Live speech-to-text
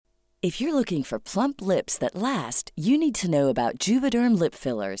If you're looking for plump lips that last, you need to know about Juvederm lip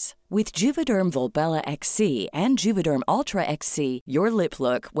fillers. With Juvederm Volbella XC and Juvederm Ultra XC, your lip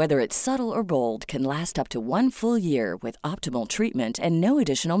look, whether it's subtle or bold, can last up to 1 full year with optimal treatment and no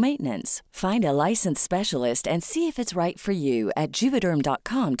additional maintenance. Find a licensed specialist and see if it's right for you at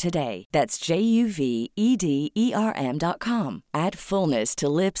Juvederm.com today. That's JUVEDERM.com. Add fullness to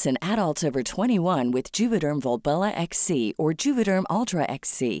lips in adults over 21 with Juvederm Volbella XC or Juvederm Ultra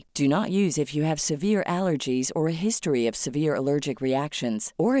XC. Do not use if you have severe allergies or a history of severe allergic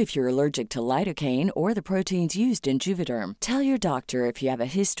reactions, or if you're allergic to lidocaine or the proteins used in Juvederm. Tell your doctor if you have a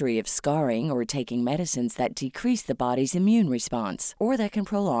history of scarring or taking medicines that decrease the body's immune response or that can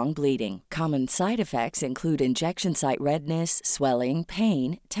prolong bleeding. Common side effects include injection site redness, swelling,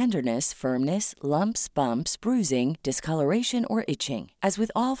 pain, tenderness, firmness, lumps, bumps, bruising, discoloration, or itching. As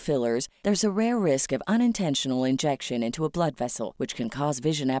with all fillers, there's a rare risk of unintentional injection into a blood vessel, which can cause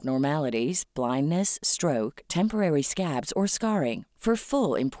vision abnormalities, blindness, stroke, temporary scabs, or scarring. For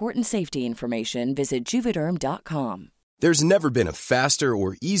full, important safety information, visit Juvederm.com. There's never been a faster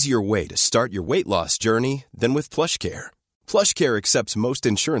or easier way to start your weight loss journey than with PlushCare. PlushCare accepts most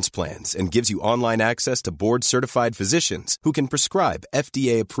insurance plans and gives you online access to board-certified physicians who can prescribe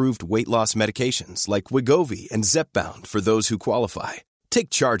FDA-approved weight loss medications like Wegovy and Zepbound for those who qualify. Take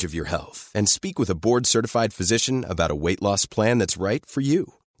charge of your health and speak with a board-certified physician about a weight loss plan that's right for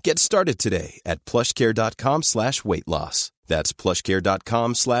you. Get started today at plushcare.com/weight-loss. That's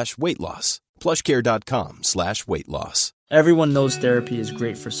plushcare.com/weight-loss. plushcare.com/weight-loss. Everyone knows therapy is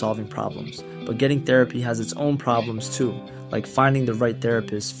great for solving problems, but getting therapy has its own problems too, like finding the right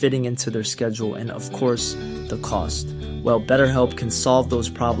therapist, fitting into their schedule, and of course, the cost. Well, BetterHelp can solve those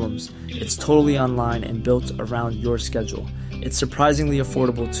problems. It's totally online and built around your schedule. It's surprisingly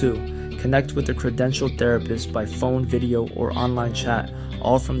affordable too. Connect with a credentialed therapist by phone, video, or online chat,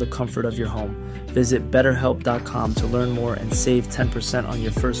 all from the comfort of your home. Visit BetterHelp.com to learn more and save 10% on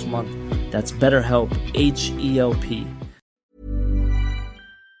your first month. That's BetterHelp, H-E-L-P.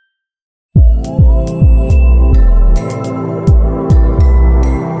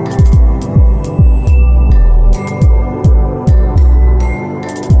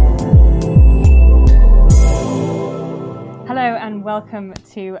 Hello and welcome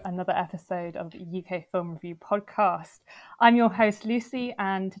to another episode of the UK Film Review Podcast. I'm your host Lucy,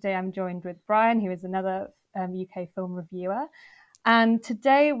 and today I'm joined with Brian, who is another UK film reviewer. And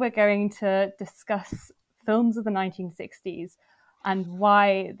today we're going to discuss films of the 1960s and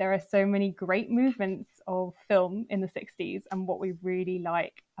why there are so many great movements of film in the 60s and what we really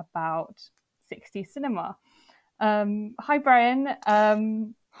like about 60s cinema. Hi Brian.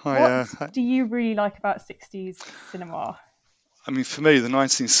 Hi. What do you really like about 60s cinema? I mean, for me, the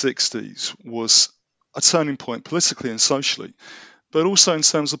 1960s was a turning point politically and socially, but also in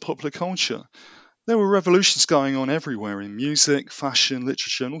terms of popular culture. There were revolutions going on everywhere in music, fashion,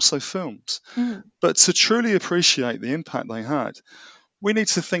 literature, and also films. But to truly appreciate the impact they had, we need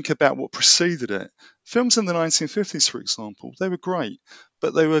to think about what preceded it. Films in the 1950s, for example, they were great,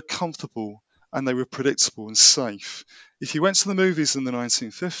 but they were comfortable and they were predictable and safe. If you went to the movies in the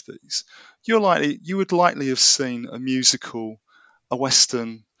 1950s, you would likely have seen a musical, a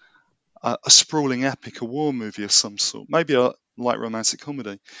western, a sprawling epic, a war movie of some sort, maybe a light romantic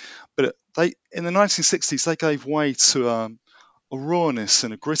comedy. But in the 1960s, they gave way to a rawness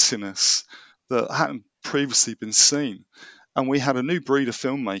and a grittiness that hadn't previously been seen. And we had a new breed of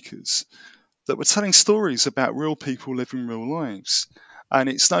filmmakers that were telling stories about real people living real lives. And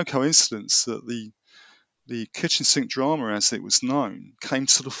it's no coincidence that the kitchen sink drama, as it was known, came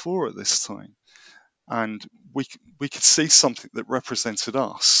to the fore at this time. And we could see something that represented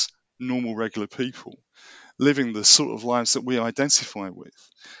us, normal, regular people, living the sort of lives that we identify with.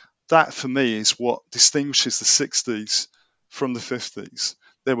 That, for me, is what distinguishes the 60s from the 50s.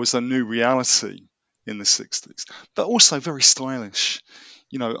 There was a new reality in the 60s, but also very stylish.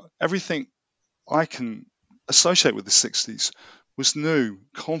 You know, everything I can associate with the 60s was new,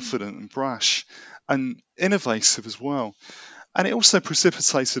 confident and brash, and innovative as well. And it also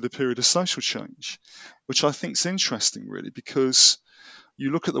precipitated a period of social change, which I think is interesting, really, because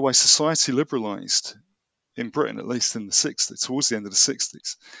you look at the way society liberalised in Britain, at least in the 60s, towards the end of the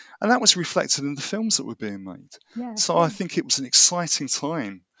 60s, and that was reflected in the films that were being made. Yeah, so I think it was an exciting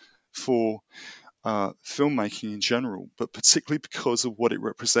time for filmmaking in general, but particularly because of what it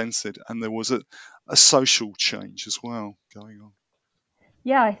represented, and there was a social change as well going on.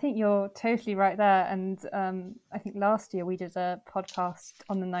 Yeah, I think you're totally right there. And I think last year we did a podcast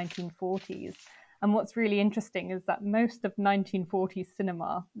on the 1940s. And what's really interesting is that most of 1940s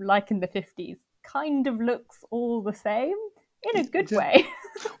cinema, like in the 50s, kind of looks all the same in a good way.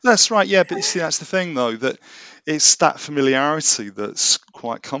 That's right, yeah, but you see, that's the thing, though, that it's that familiarity that's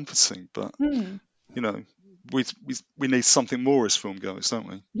quite comforting. But, Hmm. you know, we need something more as film goers, don't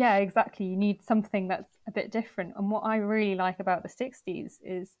we? Yeah, exactly. You need something that's a bit different. And what I really like about the 60s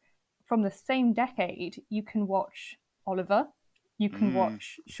is from the same decade, you can watch Oliver, you can Mm,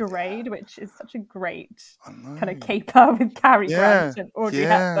 watch Charade, which is such a great I kind of know. caper with Cary Grant Yeah, and Audrey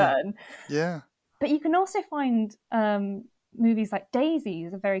yeah, Hepburn. yeah. But you can also find movies like Daisy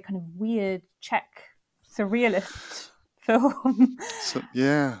is a very kind of weird Czech surrealist film. So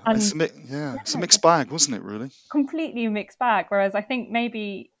yeah, And it's a yeah, it's mixed a bag, wasn't it? Really? completely mixed bag. Whereas I think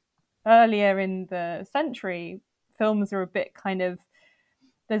maybe earlier in the century, films are a bit kind of,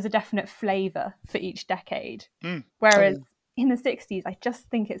 there's a definite flavour for each decade. Mm. Oh Whereas yeah. in the 60s, I just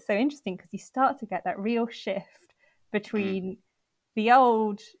think it's so interesting because you start to get that real shift Mm. between the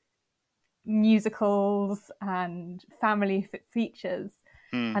old musicals and family features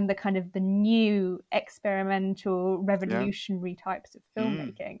Mm. and the kind of the new experimental Yeah. revolutionary types of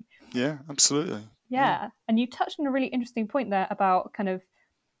Mm. filmmaking. Yeah. Absolutely. Yeah. Yeah, and you touched on a really interesting point there about kind of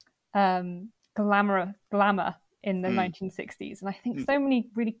glamour in the Mm. 1960s, and I think Mm. so many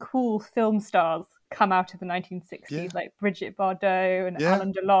really cool film stars come out of the 1960s, Yeah. like Brigitte Bardot and Yeah.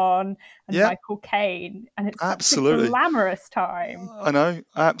 Alain Delon and Yeah. Michael Caine, and it's such a Absolutely. glamorous time. I know.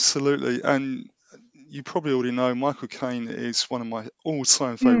 Absolutely. And you probably already know Michael Caine is one of my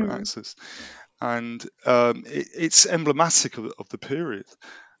all-time favorite Mm, actors, and it's emblematic of the period.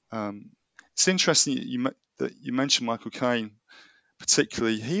 Um, it's interesting that you mentioned Michael Caine.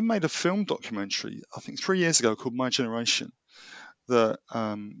 Particularly, he made a film documentary, I think 3 years ago, called My Generation, that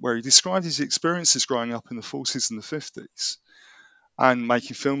where he described his experiences growing up in the 40s and the 50s and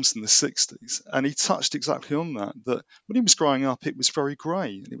making films in the 60s. And he touched exactly on that, that when he was growing up, it was very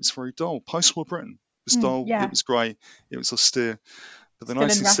grey and it was very dull. Post-war Britain was dull, it yeah, was grey, it was austere. But the still in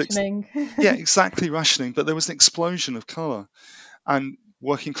 1960s, rationing. yeah, exactly rationing, but there was an explosion of colour and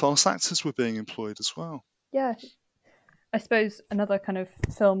working class actors were being employed as well. Yeah, I suppose another kind of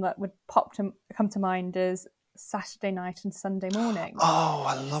film that would come to mind is Saturday Night and Sunday Morning. Oh,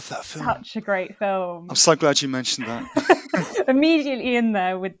 I love that film. Such a great I'm film. so glad you mentioned that. Immediately in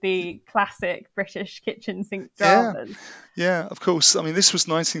there with the classic British kitchen sink Yeah, dramas. yeah, of course. I mean, this was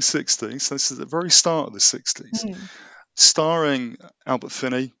 1960, so this is the very start of the 60s, Mm, starring Albert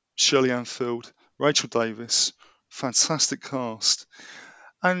Finney, Shirley Ann Field, Rachel Davis, fantastic cast,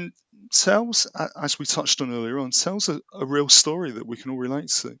 and tells, as we touched on earlier on, tells a real story that we can all relate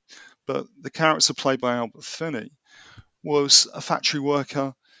to. But the character played by Albert Finney was a factory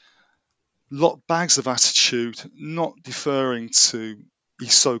worker, lot bags of attitude, not deferring to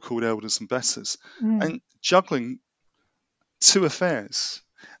his so-called elders and betters, mm. and juggling two affairs.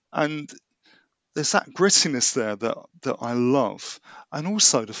 And there's that grittiness there that I love, and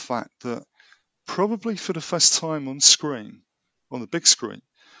also the fact that probably for the first time on screen, on the big screen,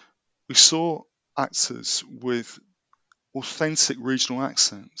 we saw actors with authentic regional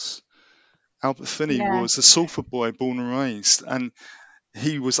accents. Albert Finney Yeah, was a Salford boy born and raised, and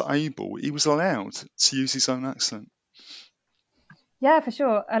he was allowed to use his own accent. yeah, for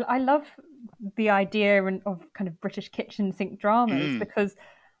sure. I love the idea of kind of British kitchen sink dramas Mm, because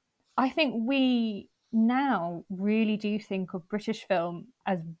I think we now really do think of British film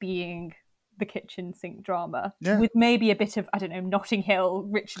as being the kitchen sink drama, yeah, with maybe a bit of, I don't know, Notting Hill,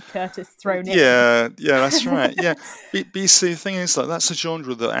 Richard Curtis thrown in. yeah, yeah. That's right. Yeah, but you see, the thing is, like, that's a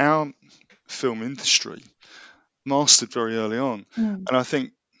genre that our film industry mastered very early on, Mm. and I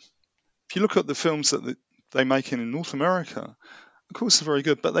think if you look at the films that they make in North America, of course they're very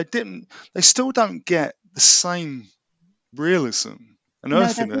good, but they still don't get the same realism and No,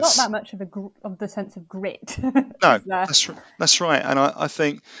 there's not earthiness. that much of of the sense of grit, No, is there? that's right, and I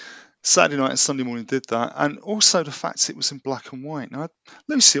think Saturday Night and Sunday Morning did that, and also the fact it was in black and white. Now,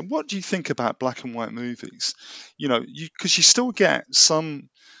 Lucy, what do you think about black and white movies? You know, because you still get some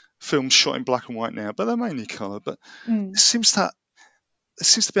films shot in black and white now, but they're mainly colour. But it Mm. seems that there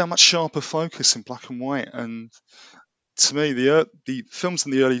seems to be a much sharper focus in black and white, and to me, the films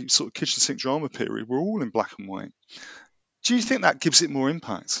in the early sort of kitchen sink drama period were all in black and white. Do you think that gives it more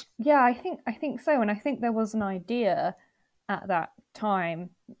impact? Yeah, I think so, and I think there was an idea at that time.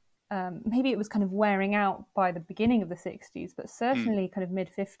 Maybe it was kind of wearing out by the beginning of the 60s, but Mm, certainly kind of mid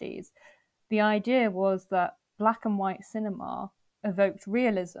 50s. The idea was that black and white cinema evoked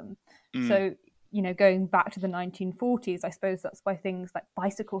realism. mm, So, going back to the 1940s, I suppose that's why things like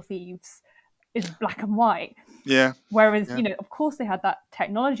Bicycle Thieves is black and white. yeah, Whereas, yeah, of course, they had that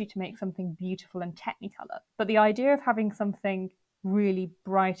technology to make something beautiful and technicolor. But the idea of having something really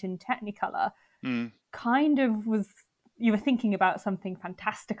bright in technicolor mm, kind of was were thinking about something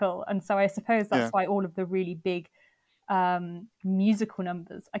fantastical, and so I suppose that's Yeah. why all of the really big musical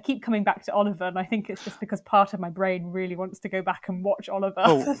numbers. I keep coming back to Oliver, and I think it's just because part of my brain really wants to go back and watch Oliver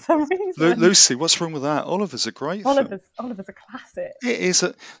for Oh, some reason. Lucy, what's wrong with that? Oliver's a great film. Oliver's a classic. It is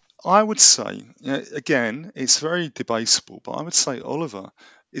a. I would say, again, it's very debatable, but I would say Oliver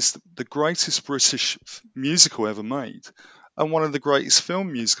is the greatest British musical ever made, and one of the greatest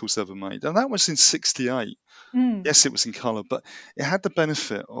film musicals ever made. And that was in '68. Mm. Yes, it was in colour, but it had the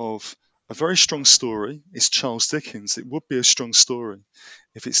benefit of a very strong story. It's Charles Dickens. It would be a strong story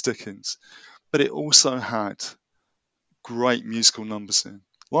if it's Dickens, but it also had great musical numbers in.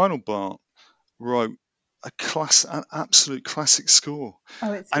 Lionel Bart wrote an absolute classic score, Oh,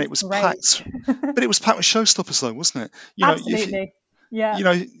 and it's it was great. packed. But it was packed with showstoppers, though, wasn't it? Absolutely. Yeah.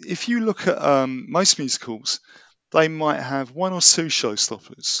 If you look at most musicals, they might have one or two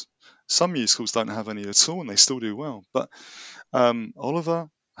showstoppers. Some musicals don't have any at all, and they still do well. But Oliver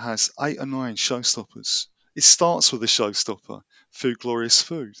has 8 or 9 showstoppers. It starts with a showstopper, "Food, Glorious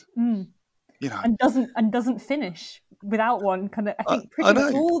Food." Mm. You know, And doesn't finish without one. Kind of, I think I pretty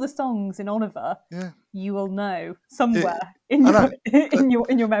much know, all the songs in Oliver yeah, you will know it, somewhere in I your know. But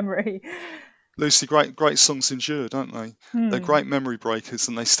in your memory. Lucy, great songs endure, don't they? They're Hmm. great memory breakers,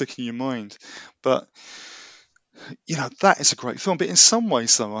 and they stick in your mind. But that is a great film. But in some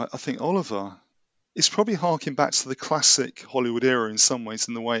ways, though, I think Oliver is probably harking back to the classic Hollywood era in some ways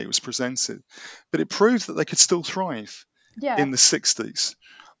in the way it was presented. But it proved that they could still thrive Yeah, in the '60s.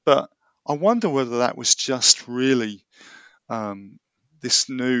 But I wonder whether that was just really um, this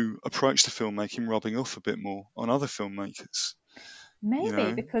new approach to filmmaking rubbing off a bit more on other filmmakers. You maybe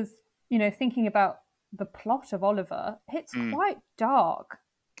know, because thinking about the plot of Oliver, it's mm. quite dark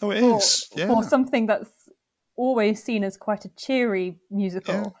Oh, it for is. Yeah, something that's always seen as quite a cheery yeah,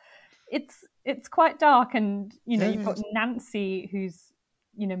 musical. It's quite dark, and yeah, you've yeah. got Nancy who's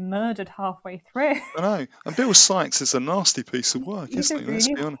murdered halfway through. I know. And Bill Sykes is a nasty piece of work, He's a isn't he? Let's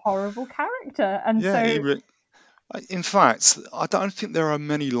really be honest. horrible character, and Yeah, so in fact, I don't think there are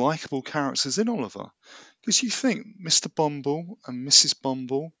many likable characters in Oliver, because you think Mr. Bumble and Mrs.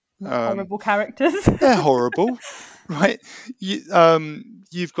 Bumble, not um, horrible characters. they're horrible, right?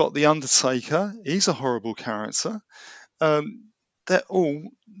 You've got the Undertaker; he's a horrible character. Um, they're all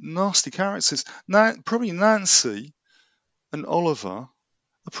nasty characters. Now, probably Nancy and Oliver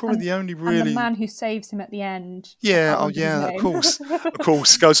are probably and the only and the really. man who saves him at the end, I Yeah, can't oh remember his yeah, name. of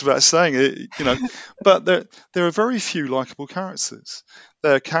course, goes without saying it. But there are very few likable characters.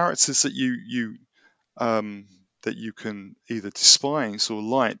 There are characters um, that you can either despise or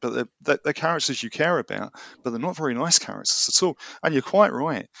like, but they're characters you care about, but they're not very nice characters at all. And you're quite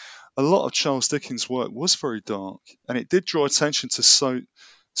right. A lot of Charles Dickens' work was very dark, and it did draw attention to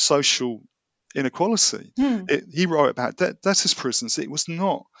social inequality. Hmm. He wrote about debtors' prisons. It was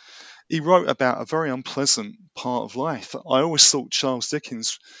not. He wrote about a very unpleasant part of life. I always thought Charles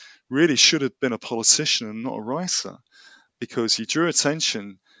Dickens really should have been a politician and not a writer, because he drew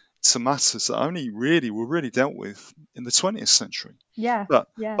attention to matters that only really were really dealt with in the 20th century. Yeah, But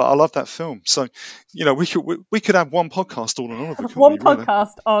yeah. but I love that film. So we could have one podcast all on Oliver, couldn't One we? Really,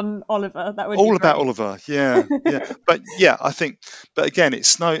 podcast on Oliver, that would be all about great. Oliver. Yeah, yeah. But yeah, I think. But again,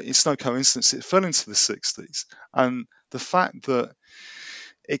 it's no coincidence. It fell into the '60s, and the fact that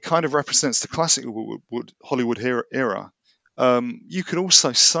it kind of represents the classic Hollywood era. You could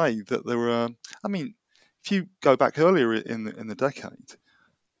also say that there were. I mean, if you go back earlier in the decade,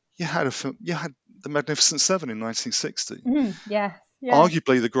 you had the Magnificent Seven in 1960, Yes, yeah,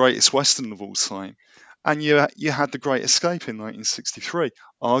 arguably the greatest western of all time, and you had The Great Escape in 1963,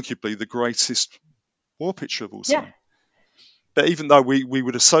 arguably the greatest war picture of all yeah. time. But even though we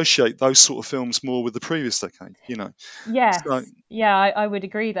would associate those sort of films more with the previous decade. Yes, So yeah, I would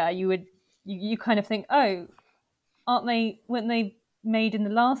agree there. You kind of think, oh, weren't they made in the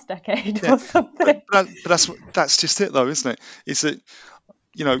last decade yeah, or something? but that's just it though, isn't it? Is that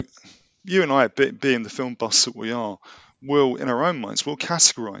you know you and I, being the film buffs that we are, will in our own minds will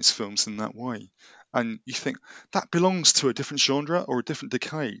categorize films in that way, and you think that belongs to a different genre or a different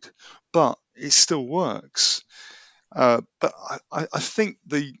decade, but it still works. But I think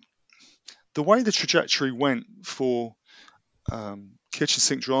the way the trajectory went for kitchen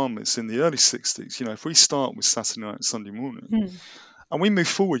sink dramas in the early '60s, if we start with Saturday Night and Sunday Morning, Hmm. and we move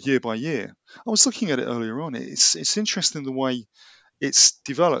forward year by year. I was looking at it earlier on. It's interesting the way it's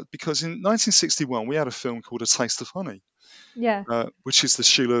developed, because in 1961 we had a film called A Taste of Honey, Yeah, which is the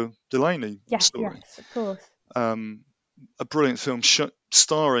Sheila Delaney yes, story. yes, of course. Um, a brilliant film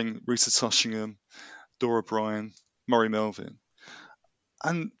starring Rita Tushingham, Dora Bryan, Murray Melvin.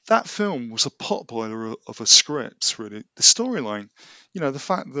 And that film was a potboiler of a script, really. The storyline, the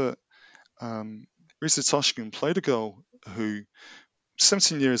fact that Risa Toshkin played a girl who,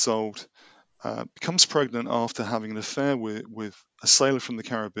 17 years old, becomes pregnant after having an affair with a sailor from the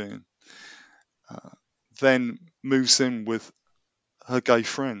Caribbean, uh, then moves in with her gay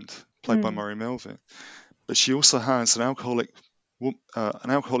friend, played by Mm. Murray Melvin. But she also has an alcoholic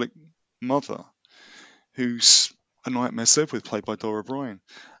mother who's a nightmare to live with, played by Dora Bryan.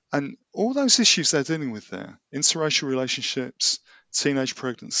 And all those issues they're dealing with there, interracial relationships, teenage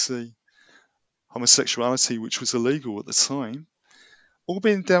pregnancy, homosexuality, which was illegal at the time, all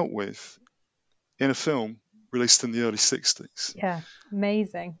being dealt with in a film released in the early 60s. Yeah,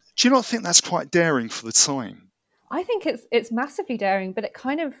 amazing. Do you not think that's quite daring for the time? I think it's massively daring, but it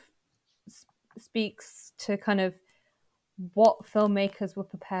kind of speaks to kind of what filmmakers were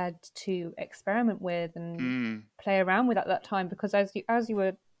prepared to experiment with and Mm. play around with at that time. Because as you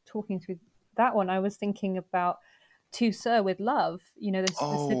were talking through that one, I was thinking about To Sir with Love. The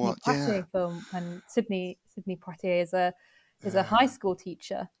Oh, Sidney yeah, Poitier film, and Sidney Poitier is a high yeah, school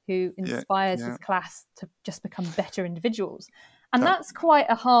teacher who yeah, inspires his yeah. class to just become better individuals, and That, that's quite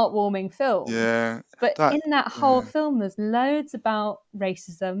a heartwarming film. yeah, But that, in that whole yeah, film, there's loads about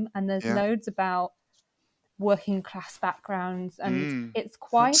racism and there's yeah. loads about working class backgrounds, and Mm, it's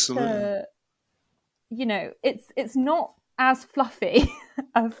quite absolutely. it's not as fluffy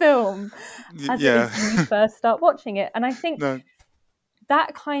a film as it Yeah, is when you first start watching it. And I think no,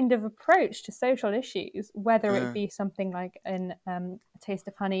 that kind of approach to social issues, whether it yeah, be something like in A Taste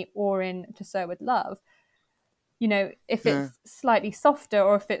of Honey or in To Sew with Love, if yeah, it's slightly softer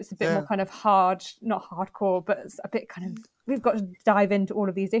or if it's a bit more yeah, kind of hard, not hardcore, but it's a bit kind of, we've got to dive into all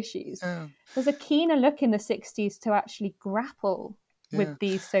of these issues. yeah, There's a keener look in the 60s to actually grapple with yeah,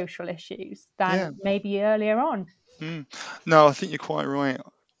 these social issues yeah. than maybe earlier on. Mm. No, I think you're quite right.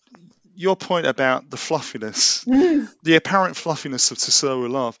 Your point about the fluffiness, Mm. the apparent fluffiness of To Sir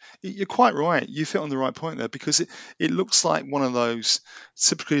With Love, you're quite right. You've hit on the right point there, because it looks like one of those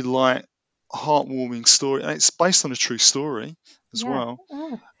typically light, heartwarming story, and it's based on a true story as Yeah. well.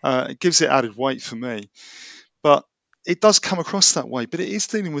 Oh. It gives it added weight for me, but it does come across that way. But it is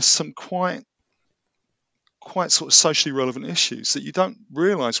dealing with some quite sort of socially relevant issues that you don't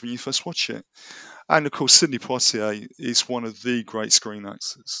realise when you first watch it. And of course, Sidney Poitier is one of the great screen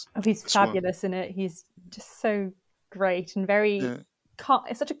actors Oh, he's as well. fabulous in it. He's just so great and very Yeah, calm.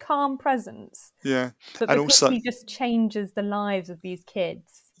 It's such a calm presence. yeah, But and because also, he just changes the lives of these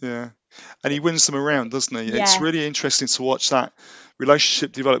kids, yeah, and he it's wins them around, doesn't he? It's yeah. really interesting to watch that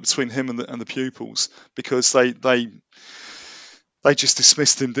relationship develop between him and the pupils, because they just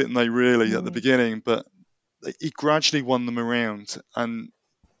dismissed him, didn't they? Really, at the Mm. beginning, but he gradually won them around, and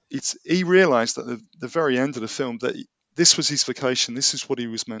he realised at the very end of the film that this was his vocation. This is what he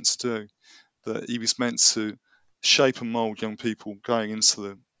was meant to do. That he was meant to shape and mould young people going into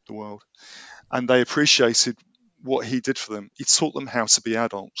the world, and they appreciated what he did for them. He taught them how to be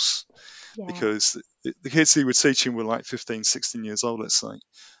adults, Yeah. because the kids he was teaching were like 15, 16 years old, let's say,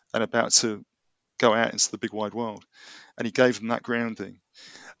 and about to go out into the big wide world. And he gave them that grounding.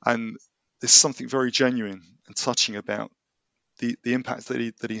 And there's something very genuine and touching about the impact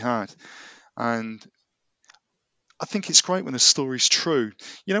that he had. And I think it's great when a story's true.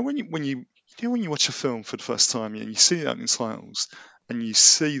 When you watch a film for the first time and you see the opening titles and you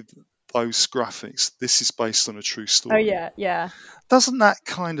see those graphics, this is based on a true Oh story. yeah, yeah. Doesn't that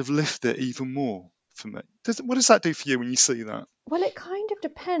kind of lift it even more for me? What does that do for you when you see that? Well, it kind of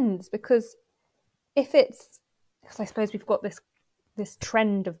depends, because because I suppose we've got this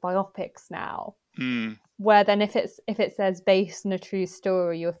trend of biopics now, Mm, where then if it says based on a true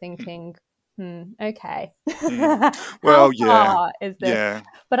story, you're thinking, okay, mm. how Well, yeah, far is this? yeah,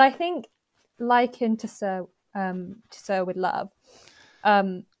 But I think, like in To Sir with Love,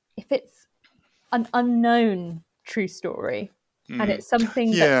 if it's an unknown true story and mm, it's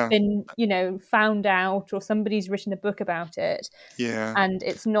something that's yeah, been found out, or somebody's written a book about it, yeah, and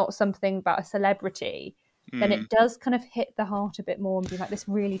it's not something about a celebrity, then mm, it does kind of hit the heart a bit more and be like, this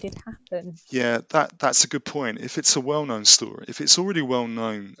really did happen. yeah. That's a good point. If it's a well-known story, if it's already well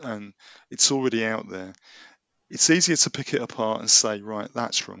known and it's already out there, it's easier to pick it apart and say, right,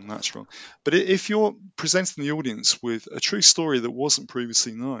 that's wrong, that's wrong. But if you're presenting the audience with a true story that wasn't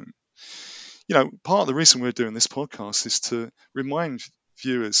previously known, part of the reason we're doing this podcast is to remind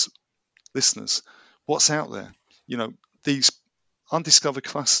viewers, listeners, what's out there. These undiscovered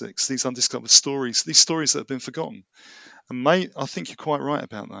classics, these undiscovered stories, these stories that have been forgotten. And I think you're quite right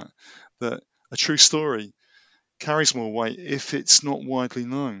about that a true story carries more weight if it's not widely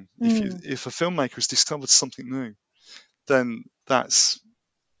known. If Mm. a filmmaker has discovered something new, then that's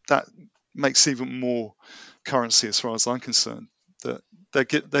that makes even more currency as far as I'm concerned. That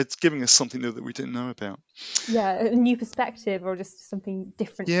they're giving us something new that we didn't know about. Yeah, a new perspective or just something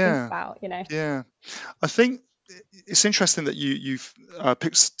different to think Yeah, about, yeah. I think it's interesting that you've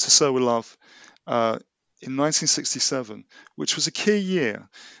picked To Sir With Love in 1967, which was a key year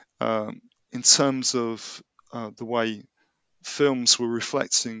in terms of the way films were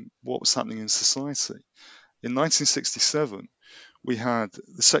reflecting what was happening in society. In 1967, we had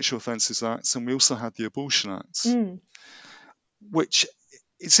the Sexual Offences Act and we also had the Abortion Act, which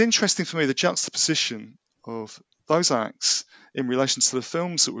it's interesting for me, the juxtaposition of those acts in relation to the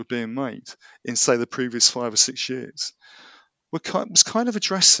films that were being made in, say, the previous 5 or 6 years was kind of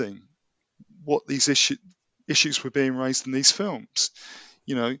addressing what these issues were being raised in these films.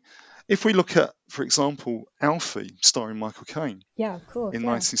 You know, if we look at, for example, Alfie, starring Michael Caine Yeah, of course. in Yeah.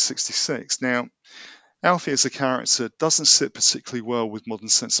 1966. Now, Alfie as a character doesn't sit particularly well with modern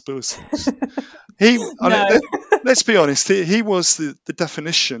sensibilities. No. Let's be honest, he was the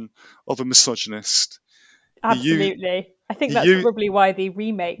definition of a misogynist. Absolutely. I think He that's used, probably why the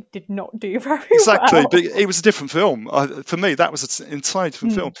remake did not do very exactly, well. but it was a different film. For me, that was an entirely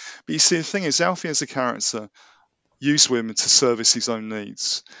different Hmm. film. But you see, the thing is, Alfie as a character used women to service his own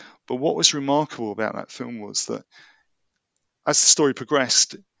needs. But what was remarkable about that film was that as the story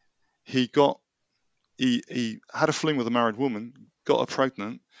progressed, he got he had a fling with a married woman, got her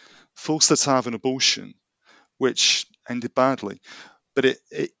pregnant, forced her to have an abortion, which ended badly. But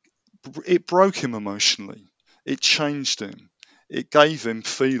it broke him emotionally. It changed him. It gave him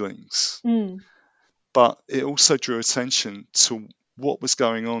feelings, Mm. but it also drew attention to what was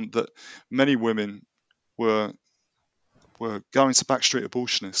going on. That many women were going to backstreet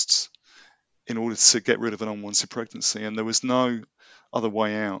abortionists in order to get rid of an unwanted pregnancy, and there was no other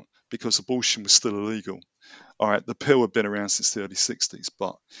way out because abortion was still illegal. All right, the pill had been around since the early 60s,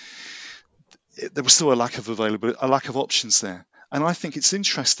 but there was still a lack of availability, a lack of options there. And I think it's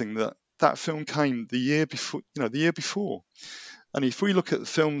interesting that that film came the year before, the year before. And if we look at the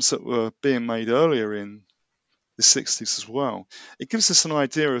films that were being made earlier in the 60s as well, it gives us an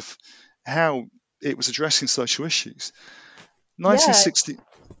idea of how it was addressing social issues. Yeah, 1960,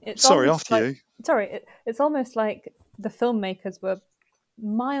 it's sorry, almost after like you. it's almost like the filmmakers were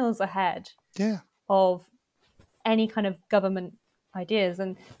miles ahead Yeah, of any kind of government ideas.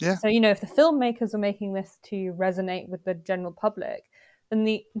 And yeah, so, if the filmmakers were making this to resonate with the general public, then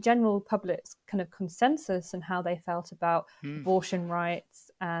the general public's kind of consensus and how they felt about mm, abortion rights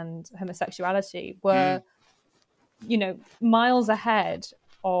and homosexuality mm, were, miles ahead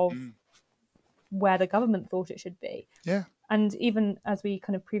of mm, where the government thought it should be. yeah, And even as we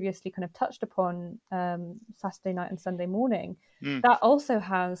kind of previously kind of touched upon, Saturday Night and Sunday Morning, mm. that also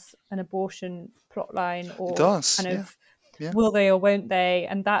has an abortion plotline It or does. kind Yeah, of yeah, will they or won't they,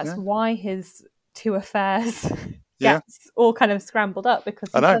 and that's yeah, why his two affairs yeah. gets all kind of scrambled up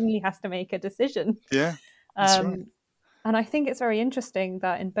because I he know. suddenly has to make a decision. Yeah, that's right. Um, and I think it's very interesting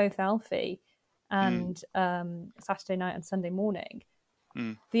that in both Alfie Mm, and Saturday Night and Sunday Morning,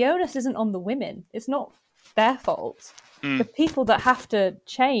 mm, the onus isn't on the women. It's not their fault. The mm, people that have to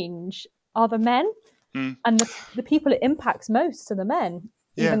change are the men, mm. and the people it impacts most are the men,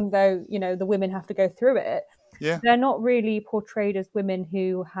 Yeah, even though the women have to go through it. yeah, They're not really portrayed as women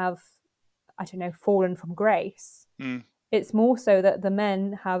who have, I don't know, fallen from grace. mm, It's more so that the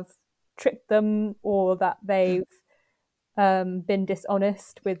men have tricked them or that yeah, they've been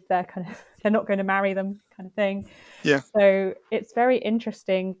dishonest with their kind of, they're not going to marry them kind of thing. yeah, So it's very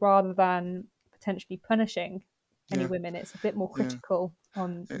interesting rather than potentially punishing any yeah, women. It's a bit more yeah. critical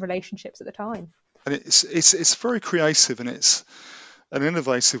on It, relationships at the time. and it's very creative and it's an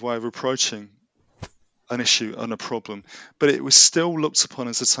innovative way of approaching an issue and a problem, but it was still looked upon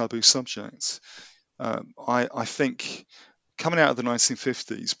as a taboo subject. I think coming out of the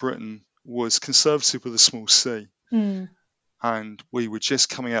 1950s, Britain was conservative with a small c, Mm. and we were just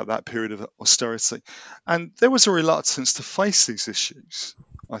coming out of that period of austerity, and there was a reluctance to face these issues.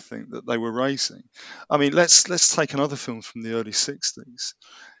 I think that they were raising. I mean, let's take another film from the early 60s.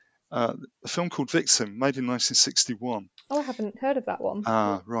 A film called Victim, made in 1961. Oh, I haven't heard of that one.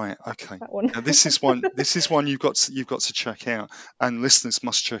 Ah, right, okay. That one. Now this is one. This is one you've got to check out, and listeners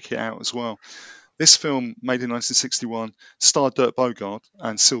must check it out as well. This film, made in 1961, starred Dirk Bogarde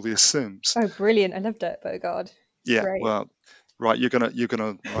and Sylvia Sims. Oh, brilliant! I love Dirk Bogarde. It's Yeah, great. well, right, you're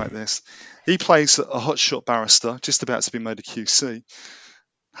gonna like this. He plays a hotshot barrister, just about to be made a QC,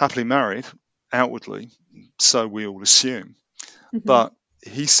 happily married, outwardly, so we all assume, Hmm. but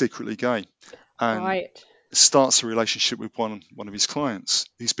he's secretly gay, and Right. starts a relationship with one of his clients.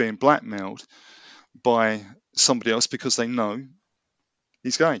 He's being blackmailed by somebody else because they know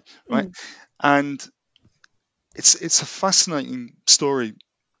He's gay, right? And it's a fascinating story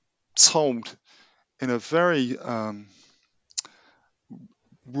told in a very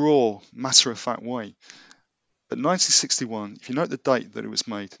raw, matter-of-fact way. But 1961, if you note the date that it was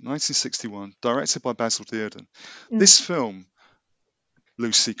made, 1961, directed by Basil Dearden, this film,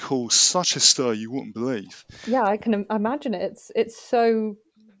 Lucy, caused such a stir you wouldn't believe. Yeah, I can imagine it. It's so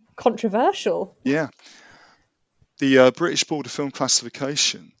controversial. Yeah. The British Board of Film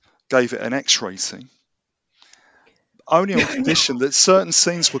Classification gave it an X rating, only on condition that certain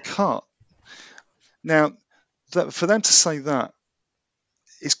scenes were cut. Now, for them to say that,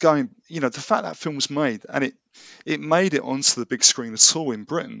 it's going, the fact that film was made and it made it onto the big screen at all in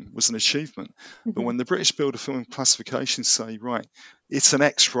Britain was an achievement. But when the British Board of Film Classification say, right, it's an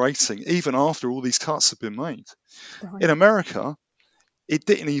X rating, even after all these cuts have been made, Right. in America, it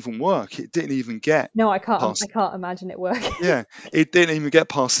didn't even work. It didn't even get No, I can't. past. I can't imagine it working. Yeah, it didn't even get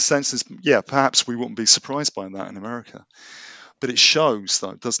past the censors. Yeah, perhaps we wouldn't be surprised by that in America. But it shows,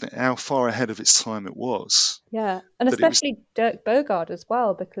 though, doesn't it, how far ahead of its time it was. Yeah, and That it was, especially Dirk Bogarde as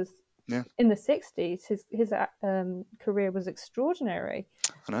well, because yeah, in the 60s, his career was extraordinary,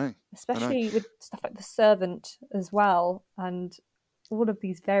 I know. especially with stuff like The Servant as well, and all of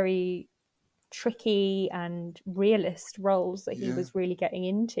these very tricky and realist roles that he Yeah, was really getting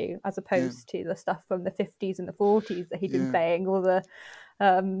into, as yeah, opposed to the stuff from the 50s and the 40s that he'd been yeah, playing, all the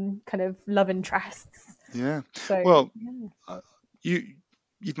kind of love interests. yeah. So, Well, yeah.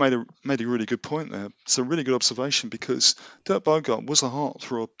 you've made a really good point there. It's a really good observation because Dirk Bogarde was a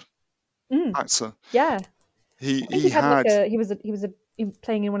heartthrob actor. Yeah. He I think he had had, he was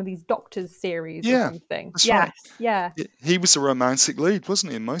playing in one of these Doctors series or yeah, something. that's Yes, right. yeah, He was a romantic lead,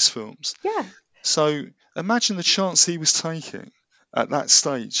 wasn't he, in most films? yeah. So imagine the chance he was taking at that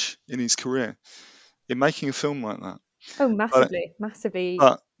stage in his career in making a film like that. Oh, But, massively.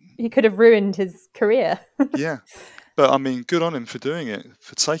 but He could have ruined his career. yeah, but I mean, good on him for doing it,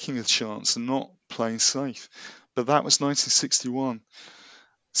 for taking a chance and not playing safe. But that was 1961.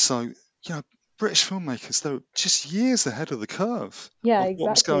 So, British filmmakers, they were just years ahead of the curve Yeah, of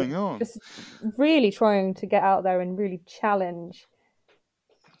what was exactly. going on. Just really trying to get out there and really challenge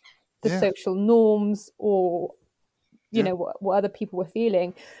the Yeah, social norms or yeah, what other people were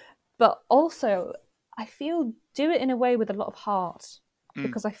feeling, but also I feel do it in a way with a lot of heart,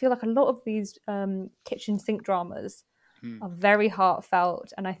 because I feel like a lot of these kitchen sink dramas are very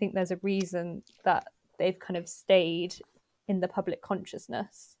heartfelt, and I think there's a reason that they've kind of stayed in the public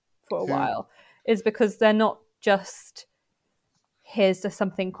consciousness for a yeah, while, is because they're not just here's to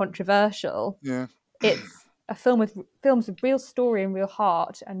something controversial. yeah. It's a films with real story and real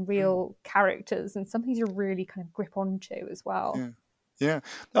heart and real characters, and something to really kind of grip onto as well. Yeah, yeah.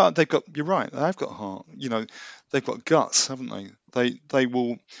 No, they've got. You're right. They've got heart. They've got guts, haven't they? They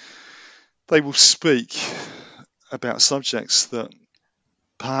will speak about subjects that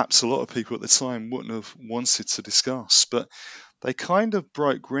perhaps a lot of people at the time wouldn't have wanted to discuss, but they kind of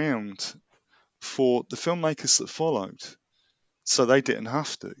broke ground for the filmmakers that followed, so they didn't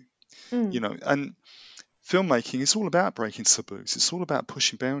have to. And filmmaking is all about breaking taboos. It's all about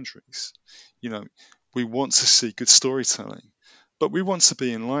pushing boundaries. You know, we want to see good storytelling, but we want to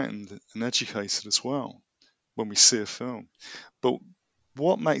be enlightened and educated as well when we see a film. But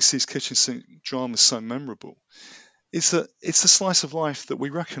what makes these kitchen sink dramas so memorable is that it's a slice of life that we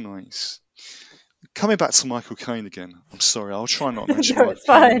recognise. Coming back to Michael Caine again, I'm sorry, I'll try not to mention No, Michael it's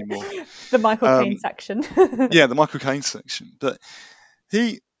Caine fine. anymore. The Michael Caine section. Yeah, the Michael Caine section. But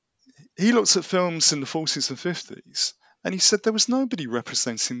he looked at films in the 40s and 50s and he said there was nobody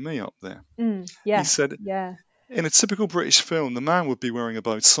representing me up there. Yeah, He said, yeah. in a typical British film, the man would be wearing a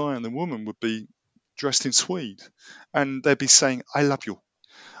bow tie and the woman would be dressed in tweed. And they'd be saying, I love you.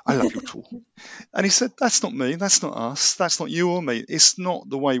 I love you too. And he said, that's not me. That's not us. That's not you or me. It's not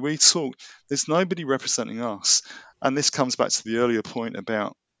the way we talk. There's nobody representing us. And this comes back to the earlier point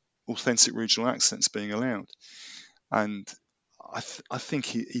about authentic regional accents being allowed. And I think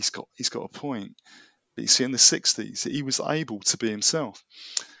he's got a point. But you see, in the 60s, he was able to be himself.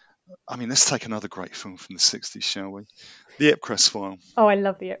 I mean, let's take another great film from the 60s, shall we? The Ipcress File. Oh, I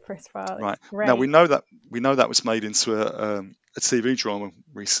love the Ipcress File. Right. It's great. Now we know that was made into a TV drama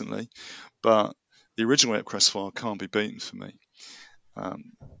recently, but the original Ipcress File can't be beaten for me.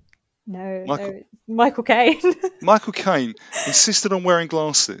 Michael Caine. Michael Caine insisted on wearing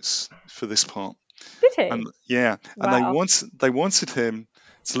glasses for this part. Did he? And yeah, and Wow. they wanted him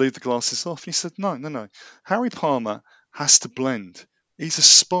to leave the glasses off. And he said, no. Harry Palmer has to blend. He's a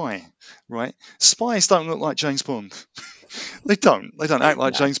spy, right? Spies don't look like James Bond. They don't act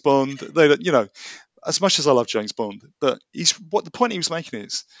like No. James Bond. They don't, as much as I love James Bond, but the point he was making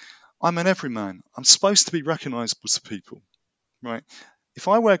is, I'm an everyman. I'm supposed to be recognisable to people, right? If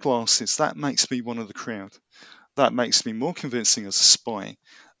I wear glasses, that makes me one of the crowd. That makes me more convincing as a spy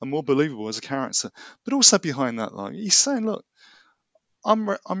and more believable as a character. But also behind that, though, he's saying, look, I'm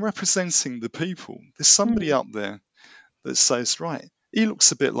representing the people. There's somebody Mm. up there that says, right, he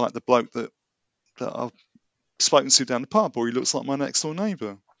looks a bit like the bloke that I've spoken to down the pub, or he looks like my next door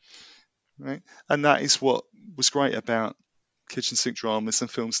neighbour, right? And that is what was great about kitchen sink dramas and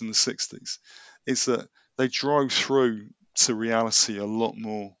films in the 60s, is that they drove through to reality a lot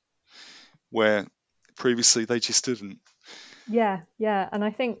more, where previously they just didn't. Yeah, yeah. And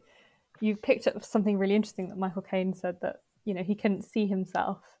I think you picked up something really interesting that Michael Caine said, that, he couldn't see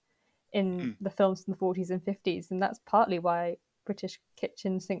himself in Mm, the films in the 40s and 50s. And that's partly why British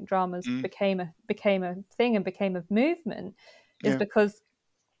kitchen sink dramas mm, became a thing and became a movement, is yeah, because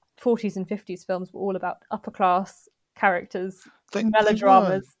 40s and 50s films were all about upper class characters, they were,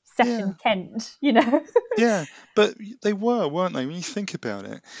 melodramas set yeah. in Kent. Yeah, but they were, weren't they, when you think about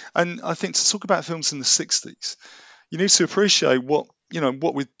it? And I think to talk about films in the 60s, you need to appreciate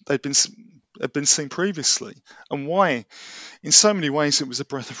had been seen previously, and why, in so many ways, it was a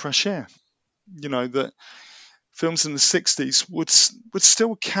breath of fresh air. That films in the 60s would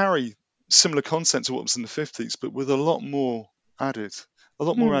still carry similar content to what was in the 50s, but with added, a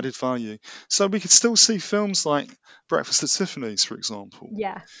lot more Mm, added value. So we could still see films like Breakfast at Tiffany's, for example.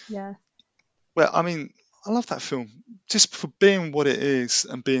 yeah, yeah. Well, I mean, I love that film just for being what it is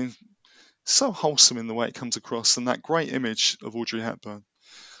and being so wholesome in the way it comes across, and that great image of Audrey Hepburn.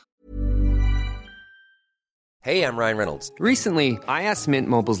 Hey, I'm Ryan Reynolds. Recently, I asked Mint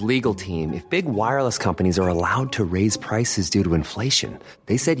Mobile's legal team if big wireless companies are allowed to raise prices due to inflation.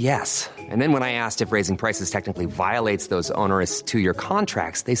 They said yes. And then when I asked if raising prices technically violates those onerous two-year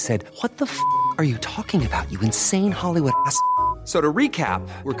contracts, they said, "What the f*** are you talking about, you insane Hollywood ass?" So to recap,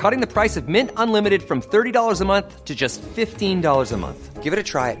 we're cutting the price of Mint Unlimited from $30 a month to just $15 a month. Give it a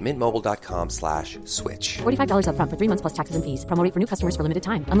try at mintmobile.com/switch. $45 up front for 3 months plus taxes and fees. Promo rate for new customers for limited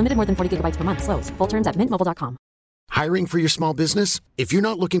time. Unlimited more than 40 gigabytes per month. Slows full terms at mintmobile.com. Hiring for your small business? If you're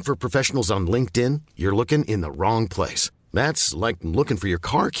not looking for professionals on LinkedIn, you're looking in the wrong place. That's like looking for your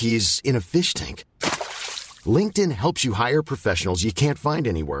car keys in a fish tank. LinkedIn helps you hire professionals you can't find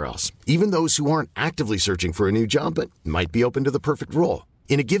anywhere else, even those who aren't actively searching for a new job but might be open to the perfect role.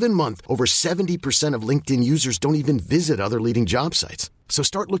 In a given month, over 70% of LinkedIn users don't even visit other leading job sites. So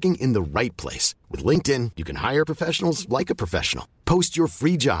start looking in the right place. With LinkedIn, you can hire professionals like a professional. Post your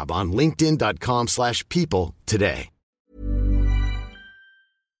free job on linkedin.com/people today.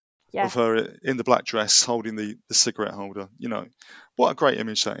 Yeah. Of her in the black dress holding the cigarette holder. What a great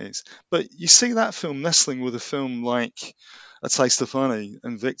image that is. But you see that film nestling with a film like A Taste of Honey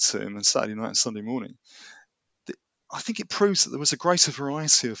and Victim and Saturday Night and Sunday Morning. I think it proves that there was a greater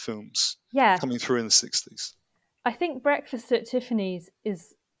variety of films Yeah. coming through in the 60s. I think Breakfast at Tiffany's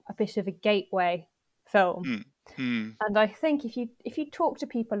is a bit of a gateway film. Mm, mm, And I think if you talk to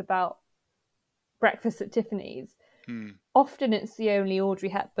people about Breakfast at Tiffany's, mm. often it's the only Audrey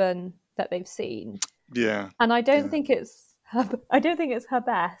Hepburn that they've seen. Yeah. And I don't Yeah. think it's her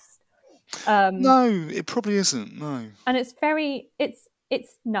best. No, it probably isn't. No. And it's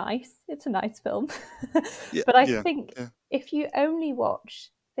nice. It's a nice film. Yeah. But I Yeah. think Yeah. if you only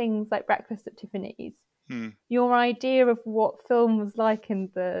watch things like Breakfast at Tiffany's, Mm. your idea of what film was like in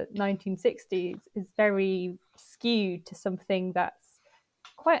the 1960s is very skewed to something that's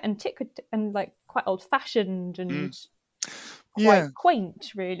quite antiquated and like quite old-fashioned and Yeah. quite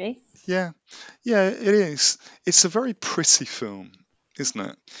quaint, really. Yeah. Yeah, it is. It's a very pretty film, isn't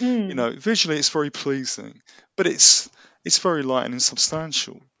it? Mm. Visually it's very pleasing, but it's very light and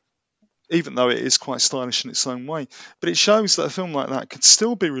insubstantial, even though it is quite stylish in its own way. But it shows that a film like that could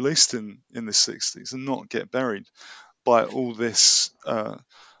still be released in the 60s and not get buried by all this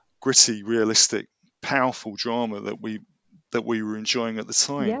gritty, realistic, powerful drama that we were enjoying at the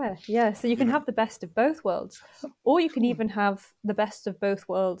time. Yeah. So you can have the best of both worlds, or you can even have the best of both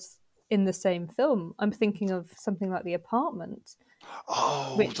worlds in the same film. I'm thinking of something like The Apartment.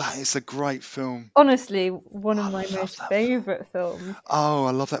 Oh, that is a great film. Honestly, one of I my love most that favourite films. Oh,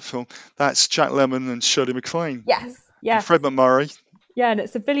 I love that film. That's Jack Lemmon and Shirley MacLaine. Yes. And Fred McMurray. Yeah, and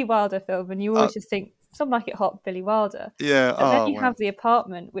it's a Billy Wilder film, and you always just think, some like it hot, Billy Wilder. Yeah. But then Oh, you wow. have The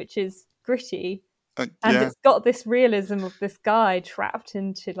Apartment, which is gritty, and Yeah. it's got this realism of this guy trapped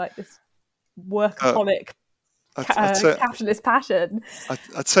into like this workaholic capitalist pattern.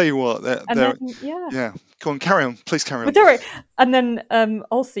 I tell you what, yeah. Go on, carry on. Please carry on. But don't worry. And then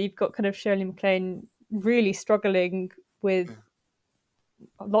also you've got kind of Shirley MacLaine really struggling with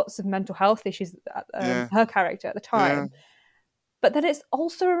lots of mental health issues, Yeah. her character at the Yeah. time. But then it's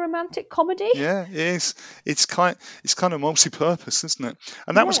also a romantic comedy. Yeah, it is. It's kind of multi-purpose, isn't it?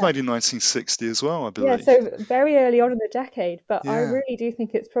 And that was Yeah. made in 1960 as well, I Yeah, believe. so very early on in the decade. But I Yeah. really do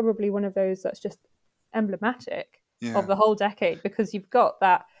think it's probably one of those that's just emblematic Yeah. of the whole decade, because you've got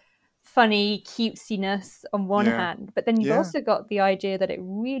that funny cutesiness on one Yeah. hand, but then you've Yeah. also got the idea that it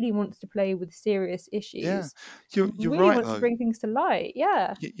really wants to play with serious issues. Yeah. and You're really right, wants to though. bring things to light.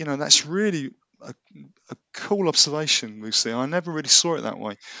 Yeah. You know, that's really a cool observation, Lucy. I never really saw it that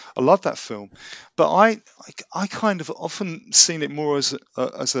way. I love that film, but I kind of often seen it more as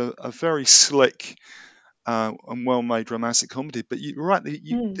a very slick and well-made romantic comedy. But you're right,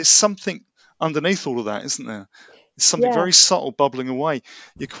 there's something underneath all of that, isn't there? There's something Yeah, very subtle bubbling away.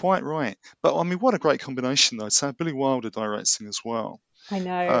 You're quite right. But I mean, what a great combination, though. To have Billy Wilder directing as well. I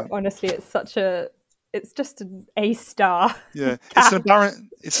know. Honestly, it's just an A-star Yeah, cast.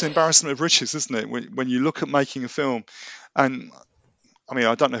 it's an embarrassment of riches, isn't it? When you look at making a film, and I mean,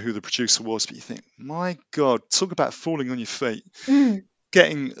 I don't know who the producer was, but you think, my God, talk about falling on your feet.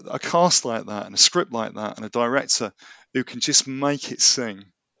 Getting a cast like that and a script like that and a director who can just make it sing.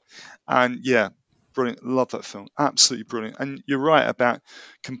 And yeah, brilliant. Love that film. Absolutely brilliant. And you're right about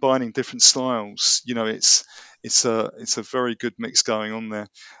combining different styles. You know, it's a very good mix going on there,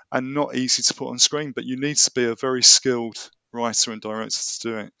 and not easy to put on screen. But you need to be a very skilled writer and director to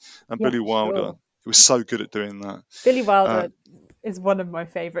do it. And Yeah, Billy for Wilder, sure. he was so good at doing that. Billy Wilder is one of my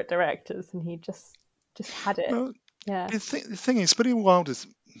favourite directors, and he just had it. Well, Yeah. the thing is, Billy Wilder's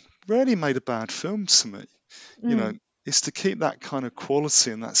rarely made a bad film to me. You know, it's to keep that kind of quality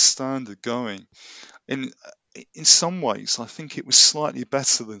and that standard going. In some ways, I think it was slightly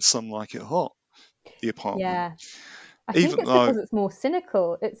better than Some Like It Hot, The Apartment. Yeah. I think it's though, because it's more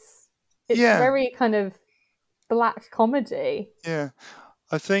cynical. It's Yeah. very kind of black comedy. Yeah,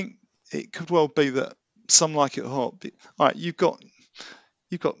 I think it could well be that Some Like It Hot. All right, you've got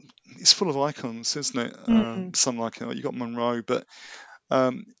it's full of icons, isn't it? Some Like It Hot. You've got Monroe, but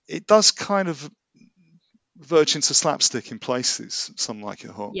it does kind of verge into slapstick in places. Some Like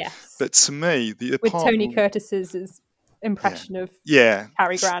It Hot. Yes. But to me, The With Apartment. Tony Curtis's impression of Yeah.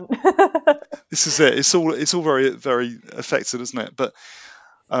 Cary Grant. This is it. It's all very, very affected, isn't it? But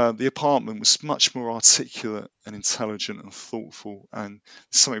The Apartment was much more articulate and intelligent and thoughtful, and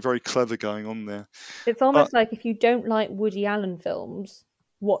there's something very clever going on there. It's almost like if you don't like Woody Allen films,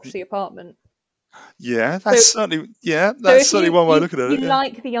 watch The Apartment. Yeah, that's certainly one way of looking at it. You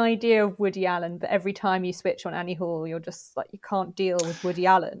like the idea of Woody Allen, but every time you switch on Annie Hall, you're just like, you can't deal with Woody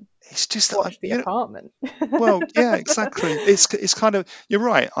Allen. It's just watch The Apartment. Well, yeah, exactly. It's kind of, you're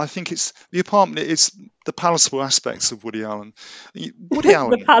right. I think it's The Apartment is the palatable aspects of Woody Allen. Woody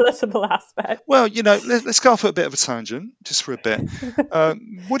Allen. The palatable aspect. Well, let's go off at a bit of a tangent, just for a bit.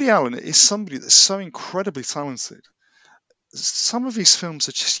 Woody Allen is somebody that's so incredibly talented. Some of his films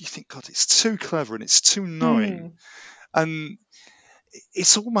are just, you think, God, it's too clever and it's too knowing, and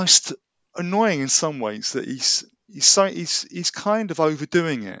it's almost annoying in some ways that he's kind of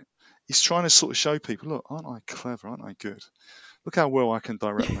overdoing it. He's trying to sort of show people, look, aren't I clever? Aren't I good? Look how well I can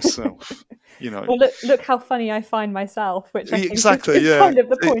direct myself. Well, look how funny I find myself, which I think is kind of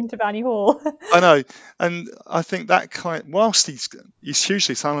the point of Annie Hall. I know, and I think that whilst he's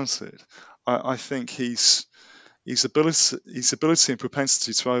hugely talented, I think his ability and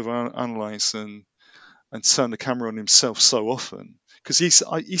propensity to overanalyze and turn the camera on himself so often, because he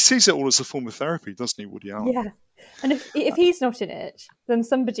sees it all as a form of therapy, doesn't he, Woody Allen? Yeah, and if he's not in it, then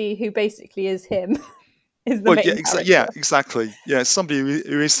somebody who basically is him is the main character. Yeah, exactly. Yeah, somebody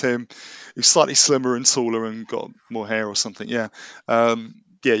who is him, who's slightly slimmer and taller and got more hair or something. Yeah, yeah,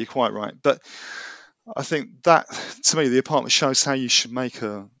 you're quite right. But I think that, to me, The Apartment shows how you should make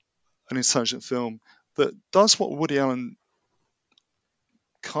an intelligent film that does what Woody Allen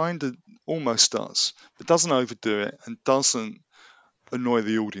kind of almost does, but doesn't overdo it and doesn't annoy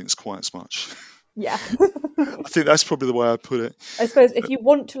the audience quite as much. Yeah. I think that's probably the way I'd put it. I suppose if you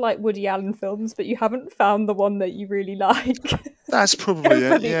want to like Woody Allen films, but you haven't found the one that you really like, that's probably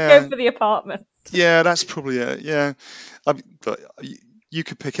it. Go for The Apartment. Yeah, that's probably it. Yeah. But you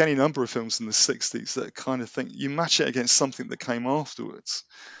could pick any number of films in the 60s that kind of think, you match it against something that came afterwards,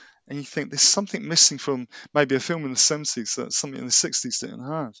 and you think there's something missing from maybe a film in the 70s that something in the 60s didn't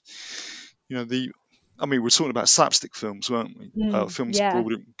have. We're talking about slapstick films, weren't we? Films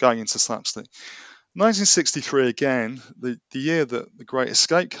going into slapstick. 1963 again, the year that The Great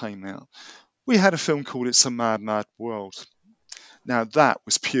Escape came out, we had a film called It's a Mad, Mad World. Now that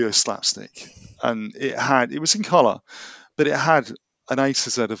was pure slapstick, and it was in colour, but it had an A to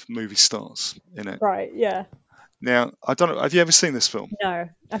Z of movie stars in it. Right, yeah. Now, I don't know. Have you ever seen this film? No,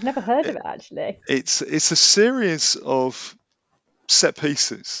 I've never heard of it actually. It's a series of set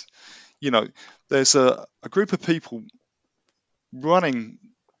pieces. There's a group of people running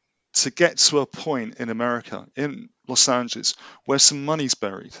to get to a point in America, in Los Angeles, where some money's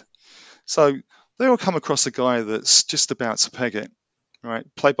buried. So they all come across a guy that's just about to peg it, right?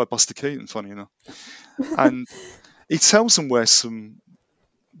 Played by Buster Keaton, funny enough. And he tells them where some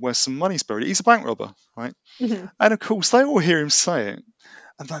money's buried. He's a bank robber, right? Mhm. And of course, they all hear him say it,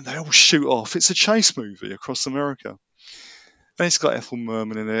 and then they all shoot off. It's a chase movie across America. And it's got Ethel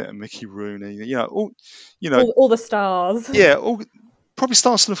Merman in it and Mickey Rooney. All the stars. Yeah, all probably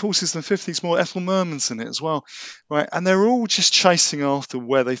starts in the 40s and 50s. More Ethel Merman's in it as well, right? And they're all just chasing after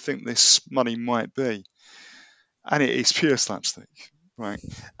where they think this money might be, and it is pure slapstick, right?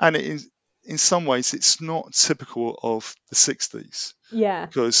 And it is, in some ways, it's not typical of the 60s Yeah.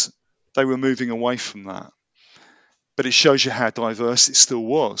 because they were moving away from that. But it shows you how diverse it still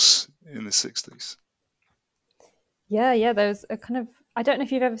was in the 60s. Yeah. There's a kind of, I don't know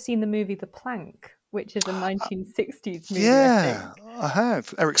if you've ever seen the movie The Plank, which is a 1960s movie. Yeah, I think. I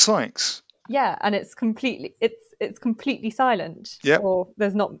have. Eric Sykes. Yeah, and it's completely silent, Yep. or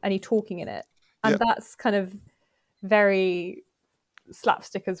there's not any talking in it, and Yep. that's kind of very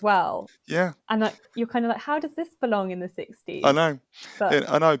slapstick as well. Yeah, And you're kind of like, how does this belong in the 60s? I know. But Yeah,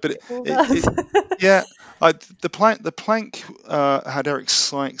 I know, but it all does. yeah, the plank had Eric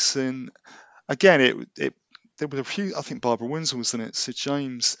Sykes in. Again, there were a few. I think Barbara Windsor was in it. Sid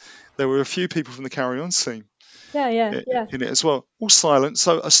James. There were a few people from the Carry On scene yeah. in it as well. All silent.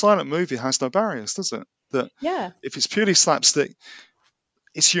 So a silent movie has no barriers, does it? That Yeah. if it's purely slapstick,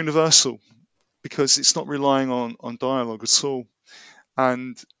 it's universal because it's not relying on dialogue at all.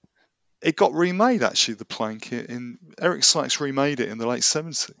 And it got remade actually. The Plank in Eric Sykes remade it in the late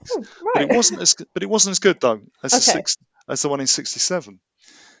 70s, Oh, but right. it wasn't as good though as Okay. the one in 67.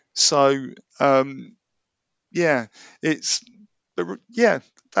 So yeah, that's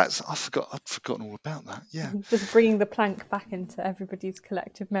I'd forgotten all about that. Yeah, Just bringing the plank back into everybody's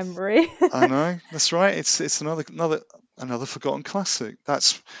collective memory. I know that's right. It's another forgotten classic.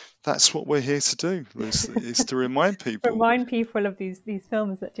 That's what we're here to do, Lucy, is to remind people. Remind people of these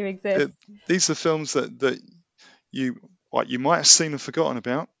films that do exist. These are films that you might have seen and forgotten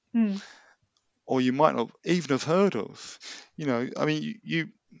about, or you might not even have heard of. I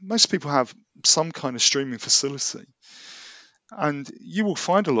mean, most people have some kind of streaming facility, and you will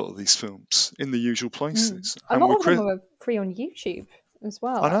find a lot of these films in the usual places. A lot of them are free on YouTube as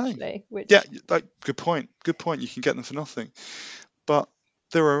well, I know. actually. Yeah, good point. Good point. You can get them for nothing, but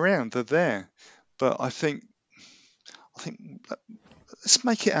they're around. They're there. But I think let's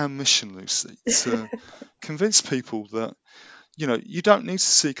make it our mission, Lucy, to convince people that you don't need to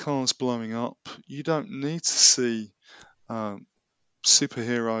see cars blowing up. You don't need to see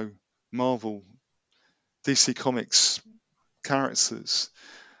superhero Marvel, DC Comics characters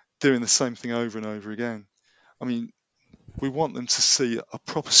doing the same thing over and over again. I mean, we want them to see a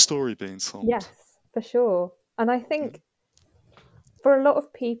proper story being told. Yes, for sure. And I think for a lot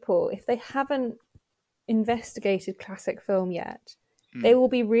of people, if they haven't investigated classic film yet, they will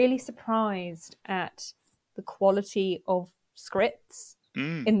be really surprised at the quality of scripts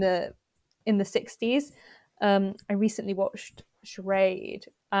in the 60s. I recently watched Charade,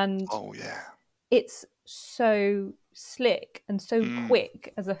 and it's so slick and so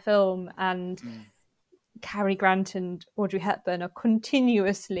quick as a film, and Cary Grant and Audrey Hepburn are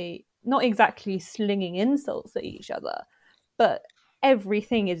continuously not exactly slinging insults at each other, but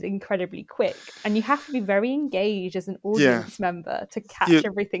everything is incredibly quick, and you have to be very engaged as an audience member to catch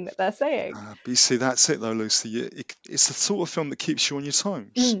everything that they're saying. But you see, that's it though, Lucy. It's the sort of film that keeps you on your toes.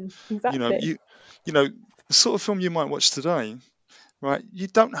 Exactly. The sort of film you might watch today, right? You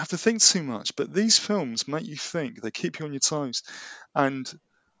don't have to think too much, but these films make you think. They keep you on your toes, and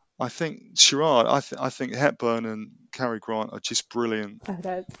I think Sherrod, I think Hepburn and Cary Grant are just brilliant.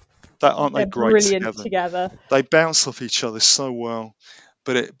 Aren't they great brilliant together? They bounce off each other so well,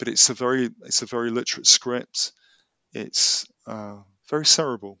 but it's a very literate script. It's very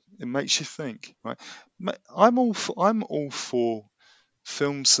cerebral. It makes you think. Right? I'm all for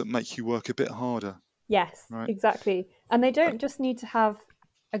films that make you work a bit harder. Yes, right? Exactly. And they don't just need to have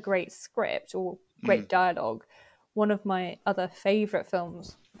a great script or great dialogue. One of my other favourite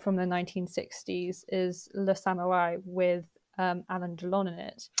films from the 1960s is Le Samouraï with Alain Delon in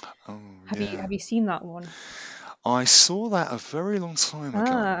it. Oh, have you seen that one? I saw that a very long time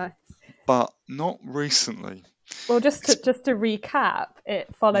ago, but not recently. Well, just to recap,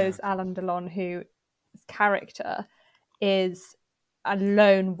 it follows Alain Delon, whose character is a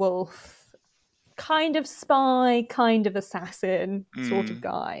lone wolf kind of spy, kind of assassin sort of Mm,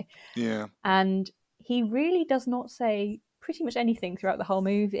 guy. yeah. And he really does not say pretty much anything throughout the whole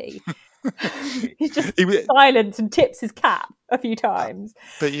movie. He's just He wa- silent and tips his cap a few uh, times.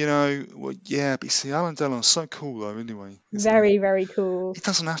 but well, yeah. But you see, Alan Delon's so cool though. Anyway, isn't he? Very, very cool. He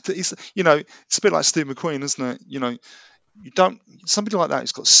doesn't have to. It's it's a bit like Steve McQueen, isn't it? You don't somebody like that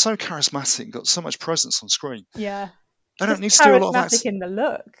who's got so charismatic, got so much presence on screen. Yeah. They don't Just need to do a lot of charismatic that. in the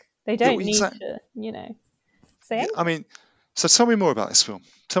look. They Yeah, don't well, need exactly. to, say Yeah, anything. I mean, so tell me more about this film.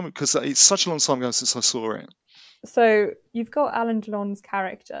 Tell me, because it's such a long time ago since I saw it. So you've got Alan Delon's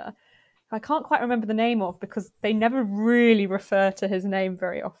character. I can't quite remember the name of because they never really refer to his name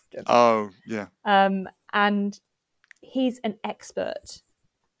very often. Oh, yeah. And he's an expert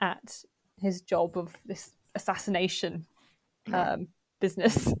at his job of this assassination Right.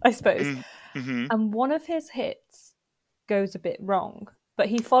 business, I suppose. Mm-hmm. And one of his hits goes a bit wrong, but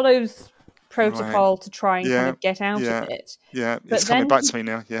he follows Right. protocol to try and kind Yeah. of get out of Yeah. it. Yeah. It's But coming then back to me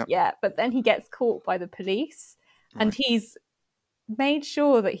now. Yeah. but then he gets caught by the police, and Right. he's made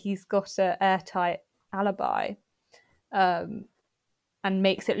sure that he's got an airtight alibi, and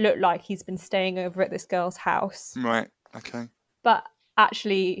makes it look like he's been staying over at this girl's house. Right. Okay. But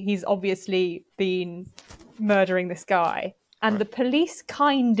actually, he's obviously been murdering this guy. And Right. the police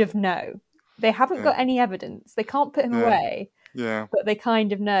kind of know. They haven't Yeah. got any evidence. They can't put him Yeah. away, Yeah. but they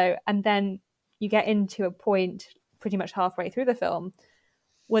kind of know. And then you get into a point pretty much halfway through the film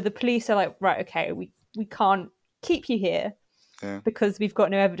where the police are like, right, okay, we can't keep you here Yeah. because we've got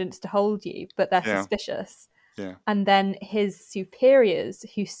no evidence to hold you, but they're Yeah. suspicious. Yeah. And then his superiors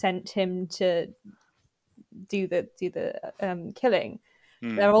who sent him to do the killing,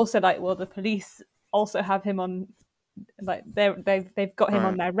 they're also like, well, the police also have him on, like they've got him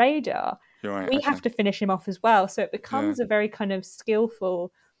on Right. their radar. You're right. We Okay. have to finish him off as well. So it Yeah. becomes a very kind of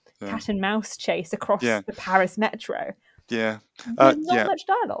skillful Yeah. cat and mouse chase across Yeah. the Paris metro Yeah. with not Yeah. much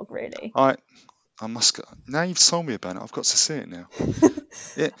dialogue, really. I must go. Now you've told me about it. I've got to see it now.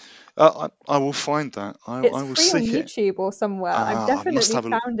 Yeah. I will find that. I It's will free on seek it. YouTube or somewhere. I've I must definitely have a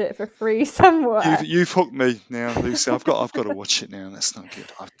look. found it for free somewhere. You've hooked me now, Lucy. I've got to watch it now. That's not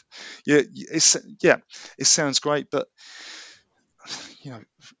good. It sounds great, but you know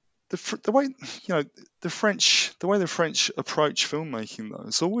the way the way the French approach filmmaking though,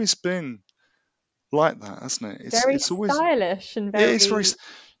 it's always been like that, hasn't it? Very It's always stylish and it's very very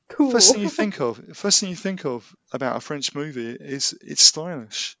cool. first thing you think of about a French movie is it's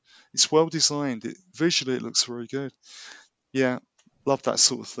stylish. It's well designed. Visually it looks very good. Yeah, love that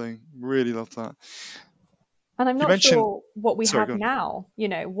sort of thing. Really love that. And I'm You not mentioned. sure what we Sorry, have go on. now.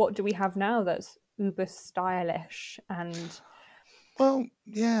 What do we have now that's uber stylish? And Well,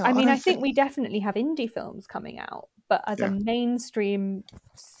 yeah, I I mean, I don't think think. we definitely have indie films coming out, but as a Yeah, mainstream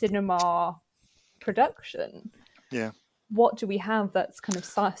cinema production, yeah. what do we have that's kind of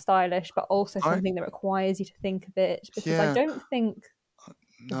stylish, but also I something that requires you to think a bit? Because I yeah. don't think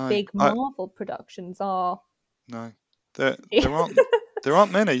the No, big Marvel productions are. no. There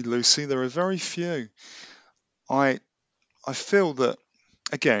aren't many, Lucy. There are very few. I I feel that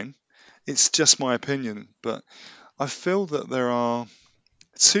again, it's just my opinion, but I feel that there are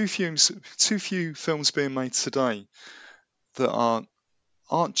too few films being made today that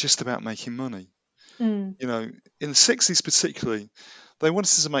aren't just about making money. Mm. In the 60s particularly, they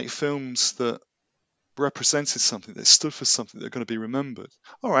wanted to make films that represented something, that stood for something, that are going to be remembered.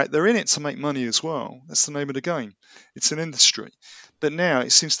 All right, they're in it to make money as well. That's the name of the game. It's an industry. But now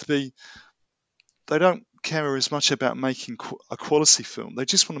it seems to be they don't care as much about making a quality film. They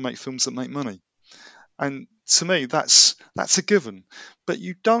just want to make films that make money. And to me, that's a given. But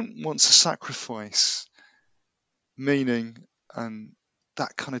you don't want to sacrifice meaning and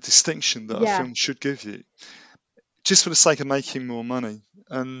that kind of distinction that a Yeah. film should give you, just for the sake of making more money.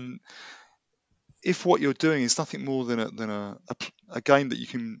 And if what you're doing is nothing more than a game that you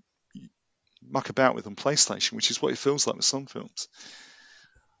can muck about with on PlayStation, which is what it feels like with some films,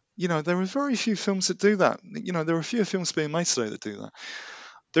 there are very few films that do that. There are fewer films being made today that do that.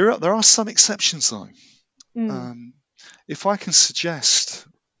 There are some exceptions though. Mm. If I can suggest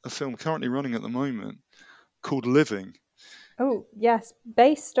a film currently running at the moment called Living. Oh, yes.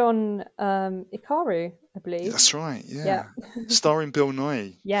 Based on Ikaru, I believe. That's right, Yeah. starring Bill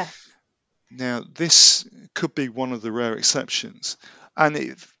Nighy. Yes. Now, this could be one of the rare exceptions, and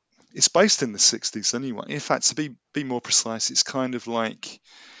it's based in the 60s anyway. In fact, to be more precise, it's kind of like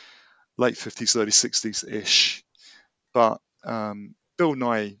late 50s, early 60s-ish. But Bill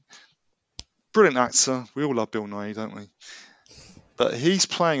Nighy, brilliant actor. We all love Bill Nighy, don't we? But he's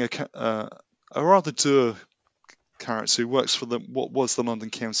playing a rather dour character who works for what was the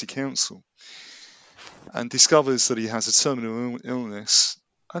London County Council. and discovers that he has a terminal illness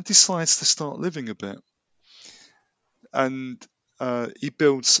and decides to start living a bit. And he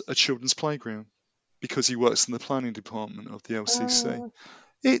builds a children's playground because he works in the planning department of the LCC.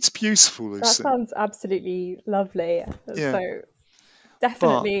 It's beautiful, That Lucy. sounds absolutely lovely. Yeah, So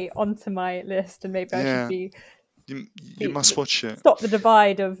but definitely onto my list, and maybe I should yeah, you be must watch it. stop the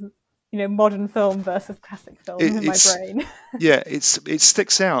divide of modern film versus classic film in my It's brain. yeah, it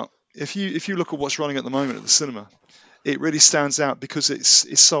sticks out. If you look at what's running at the moment at the cinema, it really stands out because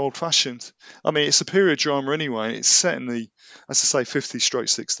it's so old fashioned. I mean, it's a period drama anyway. It's set in the, as I say, 50s stroke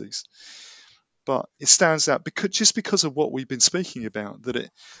 60s. But it stands out because of what we've been speaking about, that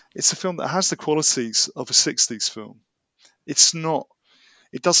it's a film that has the qualities of a 60s film.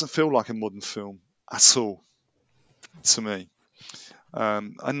 It doesn't feel like a modern film at all to me.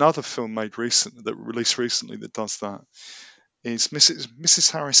 Another film released recently that does that is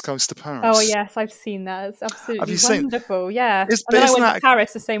Mrs. Harris Goes to Oh Paris. yes, I've seen that. It's Have absolutely you seen? wonderful. Yeah, and But then I isn't went to that?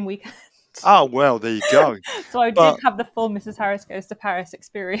 Paris the same weekend. Oh well, there you go. So I did But have the full Mrs. Harris Goes to Paris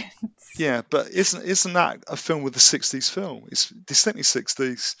experience. yeah, but isn't that a film with a 60s film? It's distinctly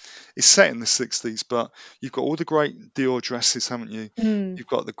 60s. It's set in the 60s, but you've got all the great Dior dresses, haven't you? Mm, You've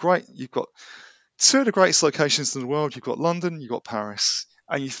got two of the greatest locations in the world. You've got London, you've got Paris,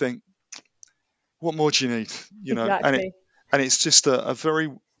 and you think, what more do you need? exactly. And it's just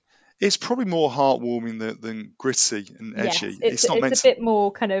it's probably more heartwarming than gritty and edgy. Yes, it's It's not it's meant a to. bit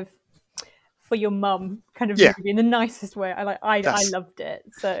more kind of for your mum kind of Yeah, movie in the nicest way. I that's. loved it.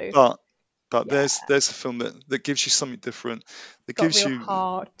 So But yeah, there's a film that gives you something different. That it's got gives real you.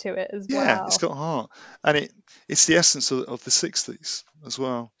 heart to it as Yeah, it's well. got heart, and it's the essence of the 60s as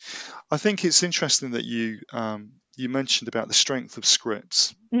well. I think it's interesting that you mentioned about the strength of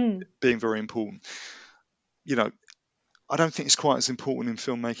scripts Mm, being very important. You know, I don't think it's quite as important in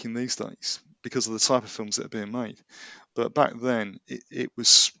filmmaking these days because of the type of films that are being made. But back then, it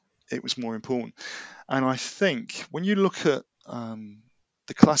was more important. And I think when you look at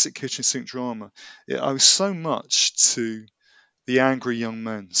the classic kitchen sink drama, it owes so much to the angry young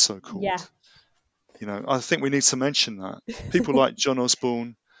men, so yeah, called. I think we need to mention that. People like John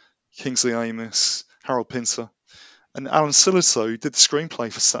Osborne, Kingsley Amis, Harold Pinter, and Alan Sillitoe, who did the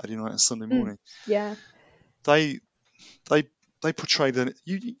screenplay for Saturday Night and Sunday Morning. yeah, They they they portrayed when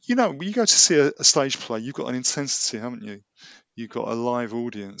you go to see a stage play, you've got an intensity, haven't you? You've got a live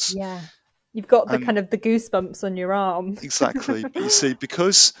audience, yeah. You've got the and kind of the goosebumps on your arm. exactly. But you see,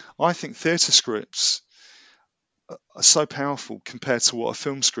 because I think theatre scripts are so powerful compared to what a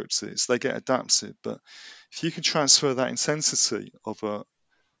film script is, they get adapted. But if you can transfer that intensity of a,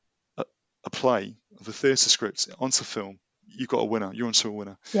 a play, of a theatre script onto film, you've got a winner. You're onto a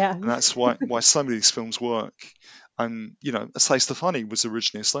winner, Yeah. and that's why some of these films work. And A Taste of Honey was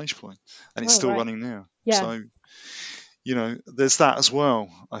originally a stage play, and it's Oh still right. running now. Yeah. So there's that as well.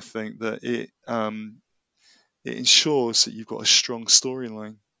 I think that it ensures that you've got a strong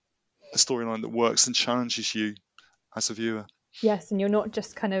storyline, a storyline that works and challenges you as a viewer. Yes, and you're not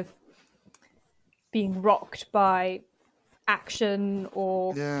just kind of being rocked by action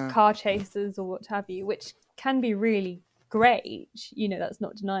or Yeah, car chases or what have you, which can be really great. That's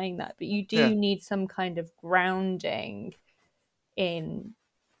not denying that, but you yeah, do need some kind of grounding in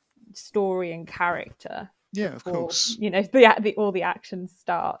story and character yeah, of before course. all the action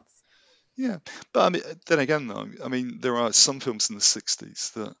starts. Yeah, but I mean, then again, though, I mean, there are some films in the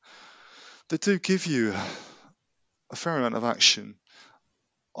 '60s that do give you a fair amount of action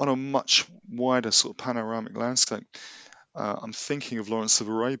on a much wider sort of panoramic landscape. I'm thinking of Lawrence of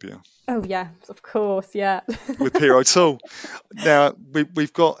Arabia Oh yeah, of course, yeah. with Peter O'Toole. Now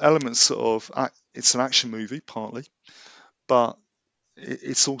we've got elements of it's an action movie partly, but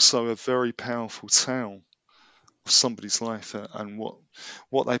it's also a very powerful tale of somebody's life and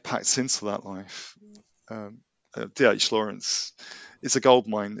what they packed into that life. D.H. Lawrence is a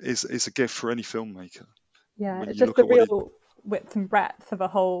goldmine, is a gift for any filmmaker Yeah, when it's you just look the at what he. real width and breadth of a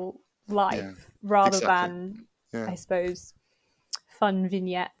whole Yeah, life rather exactly. than, Yeah, I suppose, fun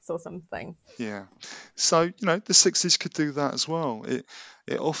vignettes or something. yeah. So the '60s could do that as well.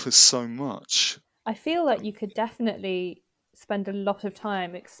 It offers so much. I feel like you could definitely spend a lot of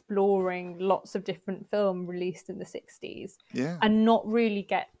time exploring lots of different film released in the 60s Yeah, and not really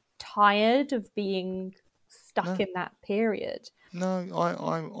get tired of being stuck no, in that period. no,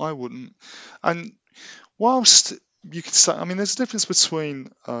 I wouldn't. And whilst you could say, I mean, there's a difference between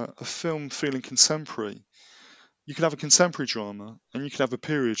a film feeling contemporary. You could have a contemporary drama and you could have a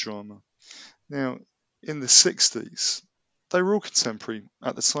period drama. Now, in the '60s, they were all contemporary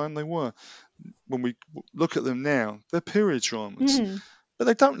at the time. They were. When we look at them now, they're period dramas, Mm. but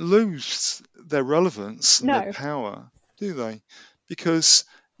they don't lose their relevance and their No. power, do they? Because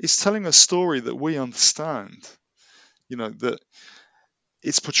it's telling a story that we understand. That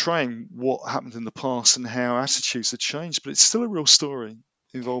it's portraying what happened in the past and how attitudes have changed, but it's still a real story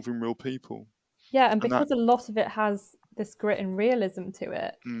involving real people. Yeah, and And that, because a lot of it has this grit and realism to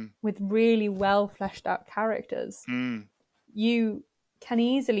it, with really well fleshed out characters, you can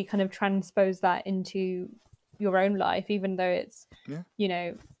easily kind of transpose that into your own life, even though it's,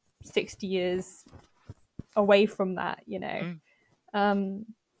 60 years away from that,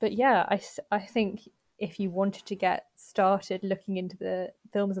 But yeah, I think if you wanted to get started looking into the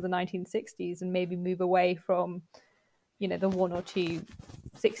films of the 1960s and maybe move away from, the one or two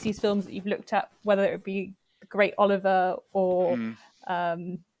 60s films that you've looked at, whether it be The Great Oliver or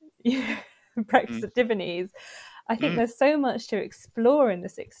Breakfast at Tiffany's, I think there's so much to explore in the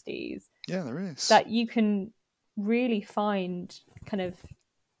 60s. Yeah, there is. That you can really find kind of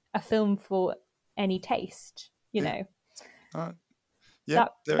a film for any taste, Yeah.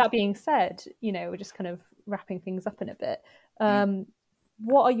 That being said, we're just kind of wrapping things up in a bit.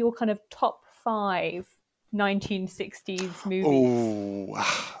 What are your kind of top 5 1960s movies?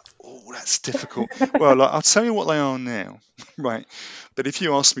 Oh, that's difficult. Well, I'll tell you what they are now, right? But if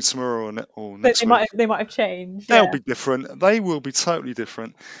you ask me tomorrow or next week, they might have changed. they'll be different. They will be totally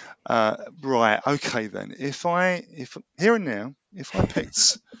different. Right? Okay, then. If here and now, if I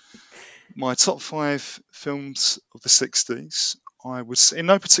picked my top 5 films of the 60s, I would, in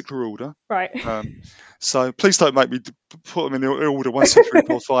no particular order. Right. So please don't make me put them in order 1, 2, 3,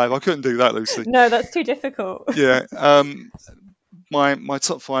 4, 5. I couldn't do that, Lucy. No, that's too difficult. Yeah. My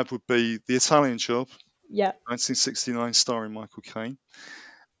top 5 would be The Italian Job, 1969, starring Michael Caine.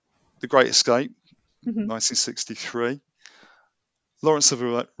 The Great Escape, 1963. Lawrence of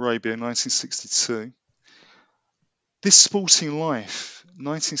Arabia, 1962. This Sporting Life,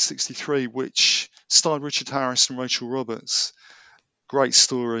 1963, which starred Richard Harris and Rachel Roberts. Great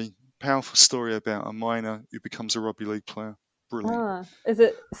story, powerful story about a miner who becomes a rugby league player. Brilliant. Is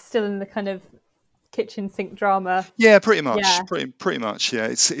it still in the kind of kitchen sink drama? Yeah, pretty much. Yeah. Pretty much. Yeah,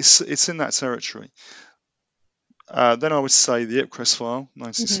 it's in that territory. Then I would say The Ipcress File,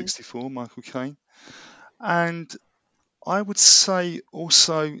 1964, Michael Caine, and I would say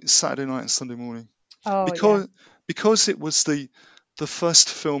also Saturday Night and Sunday Morning, because it was the first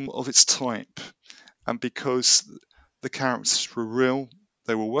film of its type, and because the characters were real,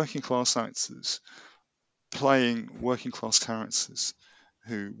 they were working class actors playing working class characters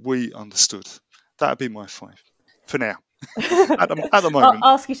who we understood. That'd be my 5 for now. at the moment.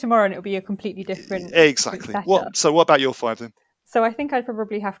 I'll ask you tomorrow and it'll be a completely different. Exactly. What about your 5 then? So I think I'd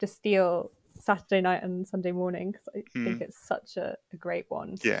probably have to steal Saturday Night and Sunday Morning because I think it's such a great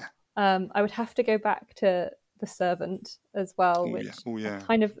one. Yeah. I would have to go back to The Servant as well, which I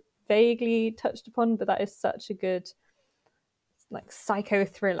kind of vaguely touched upon, but that is such a good psycho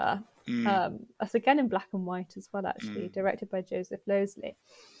thriller. That's again in black and white as well, actually, directed by Joseph Losley.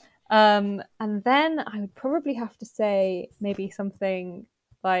 And then I would probably have to say maybe something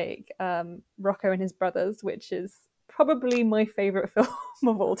like Rocco and His Brothers, which is probably my favourite film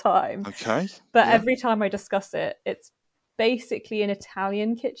of all time. Okay. But every time I discuss it, it's basically an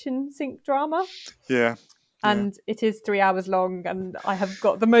Italian kitchen sink drama. Yeah. And it is 3 hours long, and I have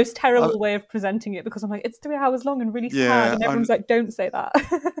got the most terrible way of presenting it because I'm like, it's 3 hours long and really sad, and everyone's like, don't say that.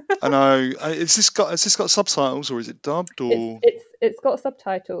 I know. Has this got subtitles or is it dubbed or? It's got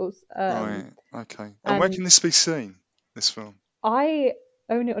subtitles. Right. Okay. And where can this be seen? This film? I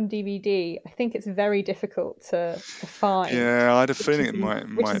own it on DVD. I think it's very difficult to find. Yeah, I had a feeling it might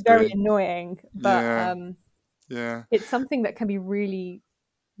which is be. Very annoying, but yeah, it's something that can be really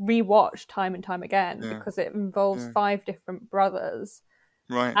rewatched time and time again because it involves 5 different brothers,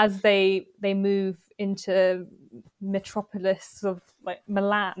 right? As they move into metropolis of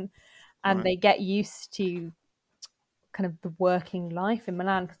Milan, and they get used to kind of the working life in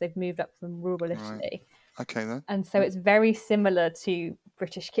Milan because they've moved up from rural Italy. Okay, then. And so it's very similar to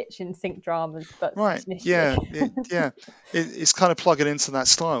British kitchen sink dramas, but right. Yeah, it's kind of plugging into that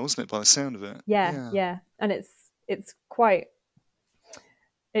style, isn't it? By the sound of it. Yeah. And it's quite.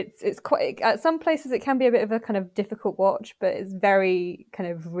 It's quite, at some places it can be a bit of a kind of difficult watch, but it's very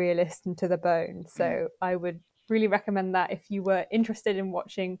kind of realist and to the bone. So I would really recommend that if you were interested in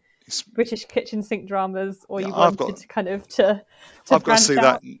watching British kitchen sink dramas, or you wanted to kind of to I've got to see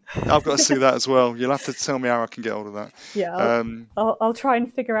that. I've got to see that as well. You'll have to tell me how I can get hold of that. Yeah, I'll try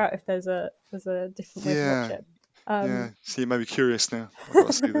and figure out if there's a different way to watch it. So you may be curious now. I've got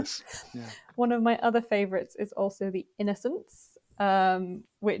to see this. Yeah. One of my other favourites is also The Innocents.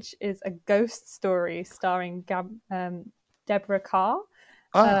 Which is a ghost story starring Deborah Carr,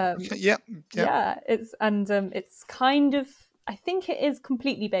 Okay. Yeah. Yeah. Yeah, it's kind of, I think it is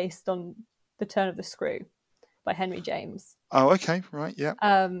completely based on The Turn of the Screw by Henry James. Oh, okay. Right. Yeah.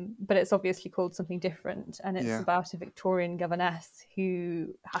 But it's obviously called something different, and it's Yeah. about a Victorian governess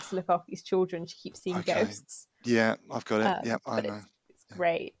who has to look after these children. She keeps seeing Okay. ghosts. Yeah, I've got it. Yeah, I But know. it's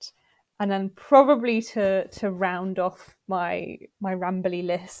great. And then probably to round off my rambly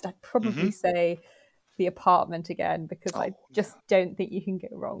list, I'd probably say The Apartment again, because I just don't think you can go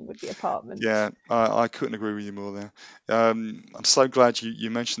wrong with The Apartment. Yeah, I couldn't agree with you more there. I'm so glad you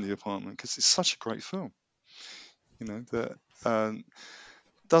mentioned The Apartment, because it's such a great film. That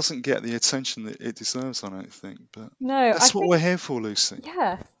doesn't get the attention that it deserves, I don't think. But No, that's what we're here for, Lucy.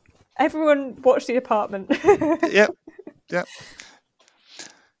 Yeah, everyone watch The Apartment. Yep. Yep.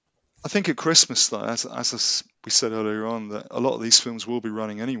 I think at Christmas, though, as we said earlier on, that a lot of these films will be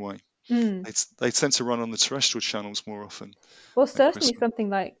running anyway. They tend to run on the terrestrial channels more often. Well, certainly something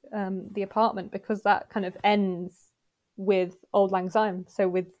like The Apartment, because that kind of ends with Auld Lang Syne, so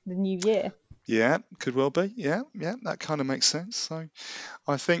with the new year. Yeah, could well be. Yeah, that kind of makes sense. So,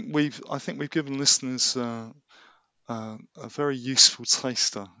 I think we've given listeners a very useful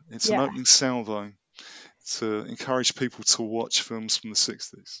taster. It's an opening salvo to encourage people to watch films from the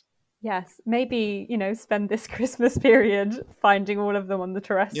 60s. Yes, maybe, spend this Christmas period finding all of them on the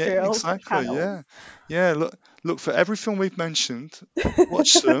terrestrial Yeah, exactly. channels. Yeah. Look for every film we've mentioned,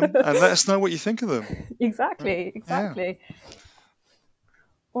 watch them, and let us know what you think of them. Exactly. Yeah.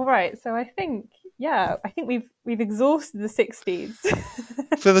 All right, so I think we've exhausted the 60s.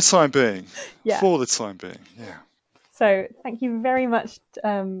 For the time being. Yeah. For the time being, yeah. So thank you very much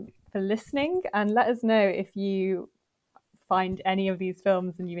for listening, and let us know if you find any of these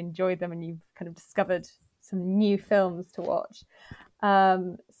films and you enjoyed them and you've kind of discovered some new films to watch.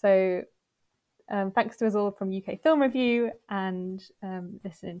 So thanks to us all from UK Film Review, and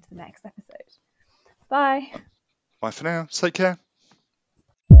listen to the next episode. Bye. Bye for now. Take care.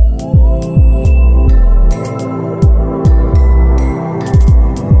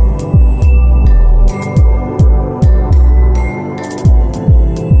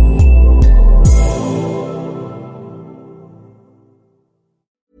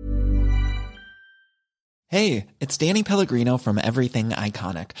 Hey, it's Danny Pellegrino from Everything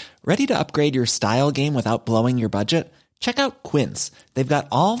Iconic. Ready to upgrade your style game without blowing your budget? Check out Quince. They've got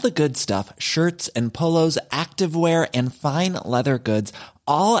all the good stuff, shirts and polos, activewear, and fine leather goods,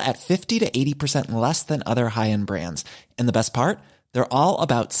 all at 50 to 80% less than other high-end brands. And the best part? They're all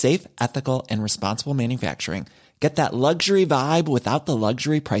about safe, ethical, and responsible manufacturing. Get that luxury vibe without the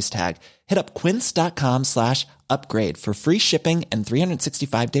luxury price tag. Hit up quince.com/upgrade for free shipping and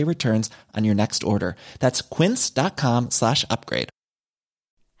 365-day returns on your next order. That's quince.com/upgrade.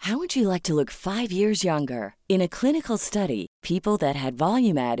 How would you like to look 5 years younger? In a clinical study, people that had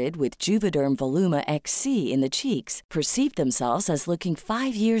volume added with Juvederm Voluma XC in the cheeks perceived themselves as looking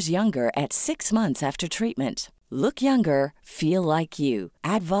 5 years younger at 6 months after treatment. Look younger, feel like you.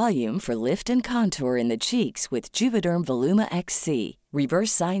 Add volume for lift and contour in the cheeks with Juvederm Voluma XC.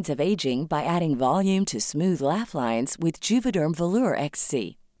 Reverse signs of aging by adding volume to smooth laugh lines with Juvederm Volure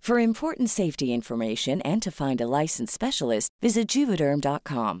XC. For important safety information and to find a licensed specialist, visit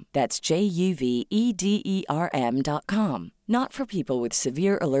Juvederm.com. That's JUVEDERM.com. Not for people with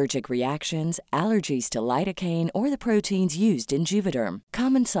severe allergic reactions, allergies to lidocaine, or the proteins used in Juvederm.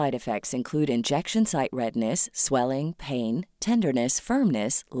 Common side effects include injection site redness, swelling, pain, tenderness,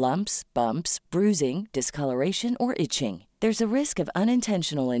 firmness, lumps, bumps, bruising, discoloration, or itching. There's a risk of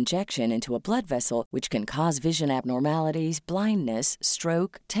unintentional injection into a blood vessel, which can cause vision abnormalities, blindness,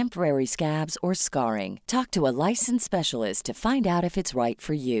 stroke, temporary scabs, or scarring. Talk to a licensed specialist to find out if it's right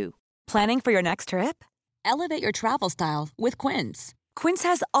for you. Planning for your next trip? Elevate your travel style with Quince. Quince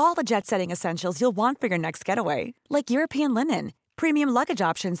has all the jet-setting essentials you'll want for your next getaway, like European linen, premium luggage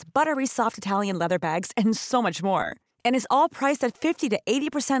options, buttery soft Italian leather bags, and so much more. And is all priced at 50 to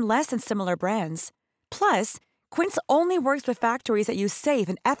 80% less than similar brands. Plus, Quince only works with factories that use safe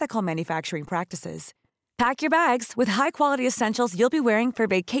and ethical manufacturing practices. Pack your bags with high-quality essentials you'll be wearing for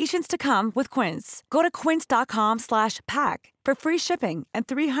vacations to come with Quince. Go to quince.com/pack for free shipping and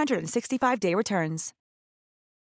 365-day returns.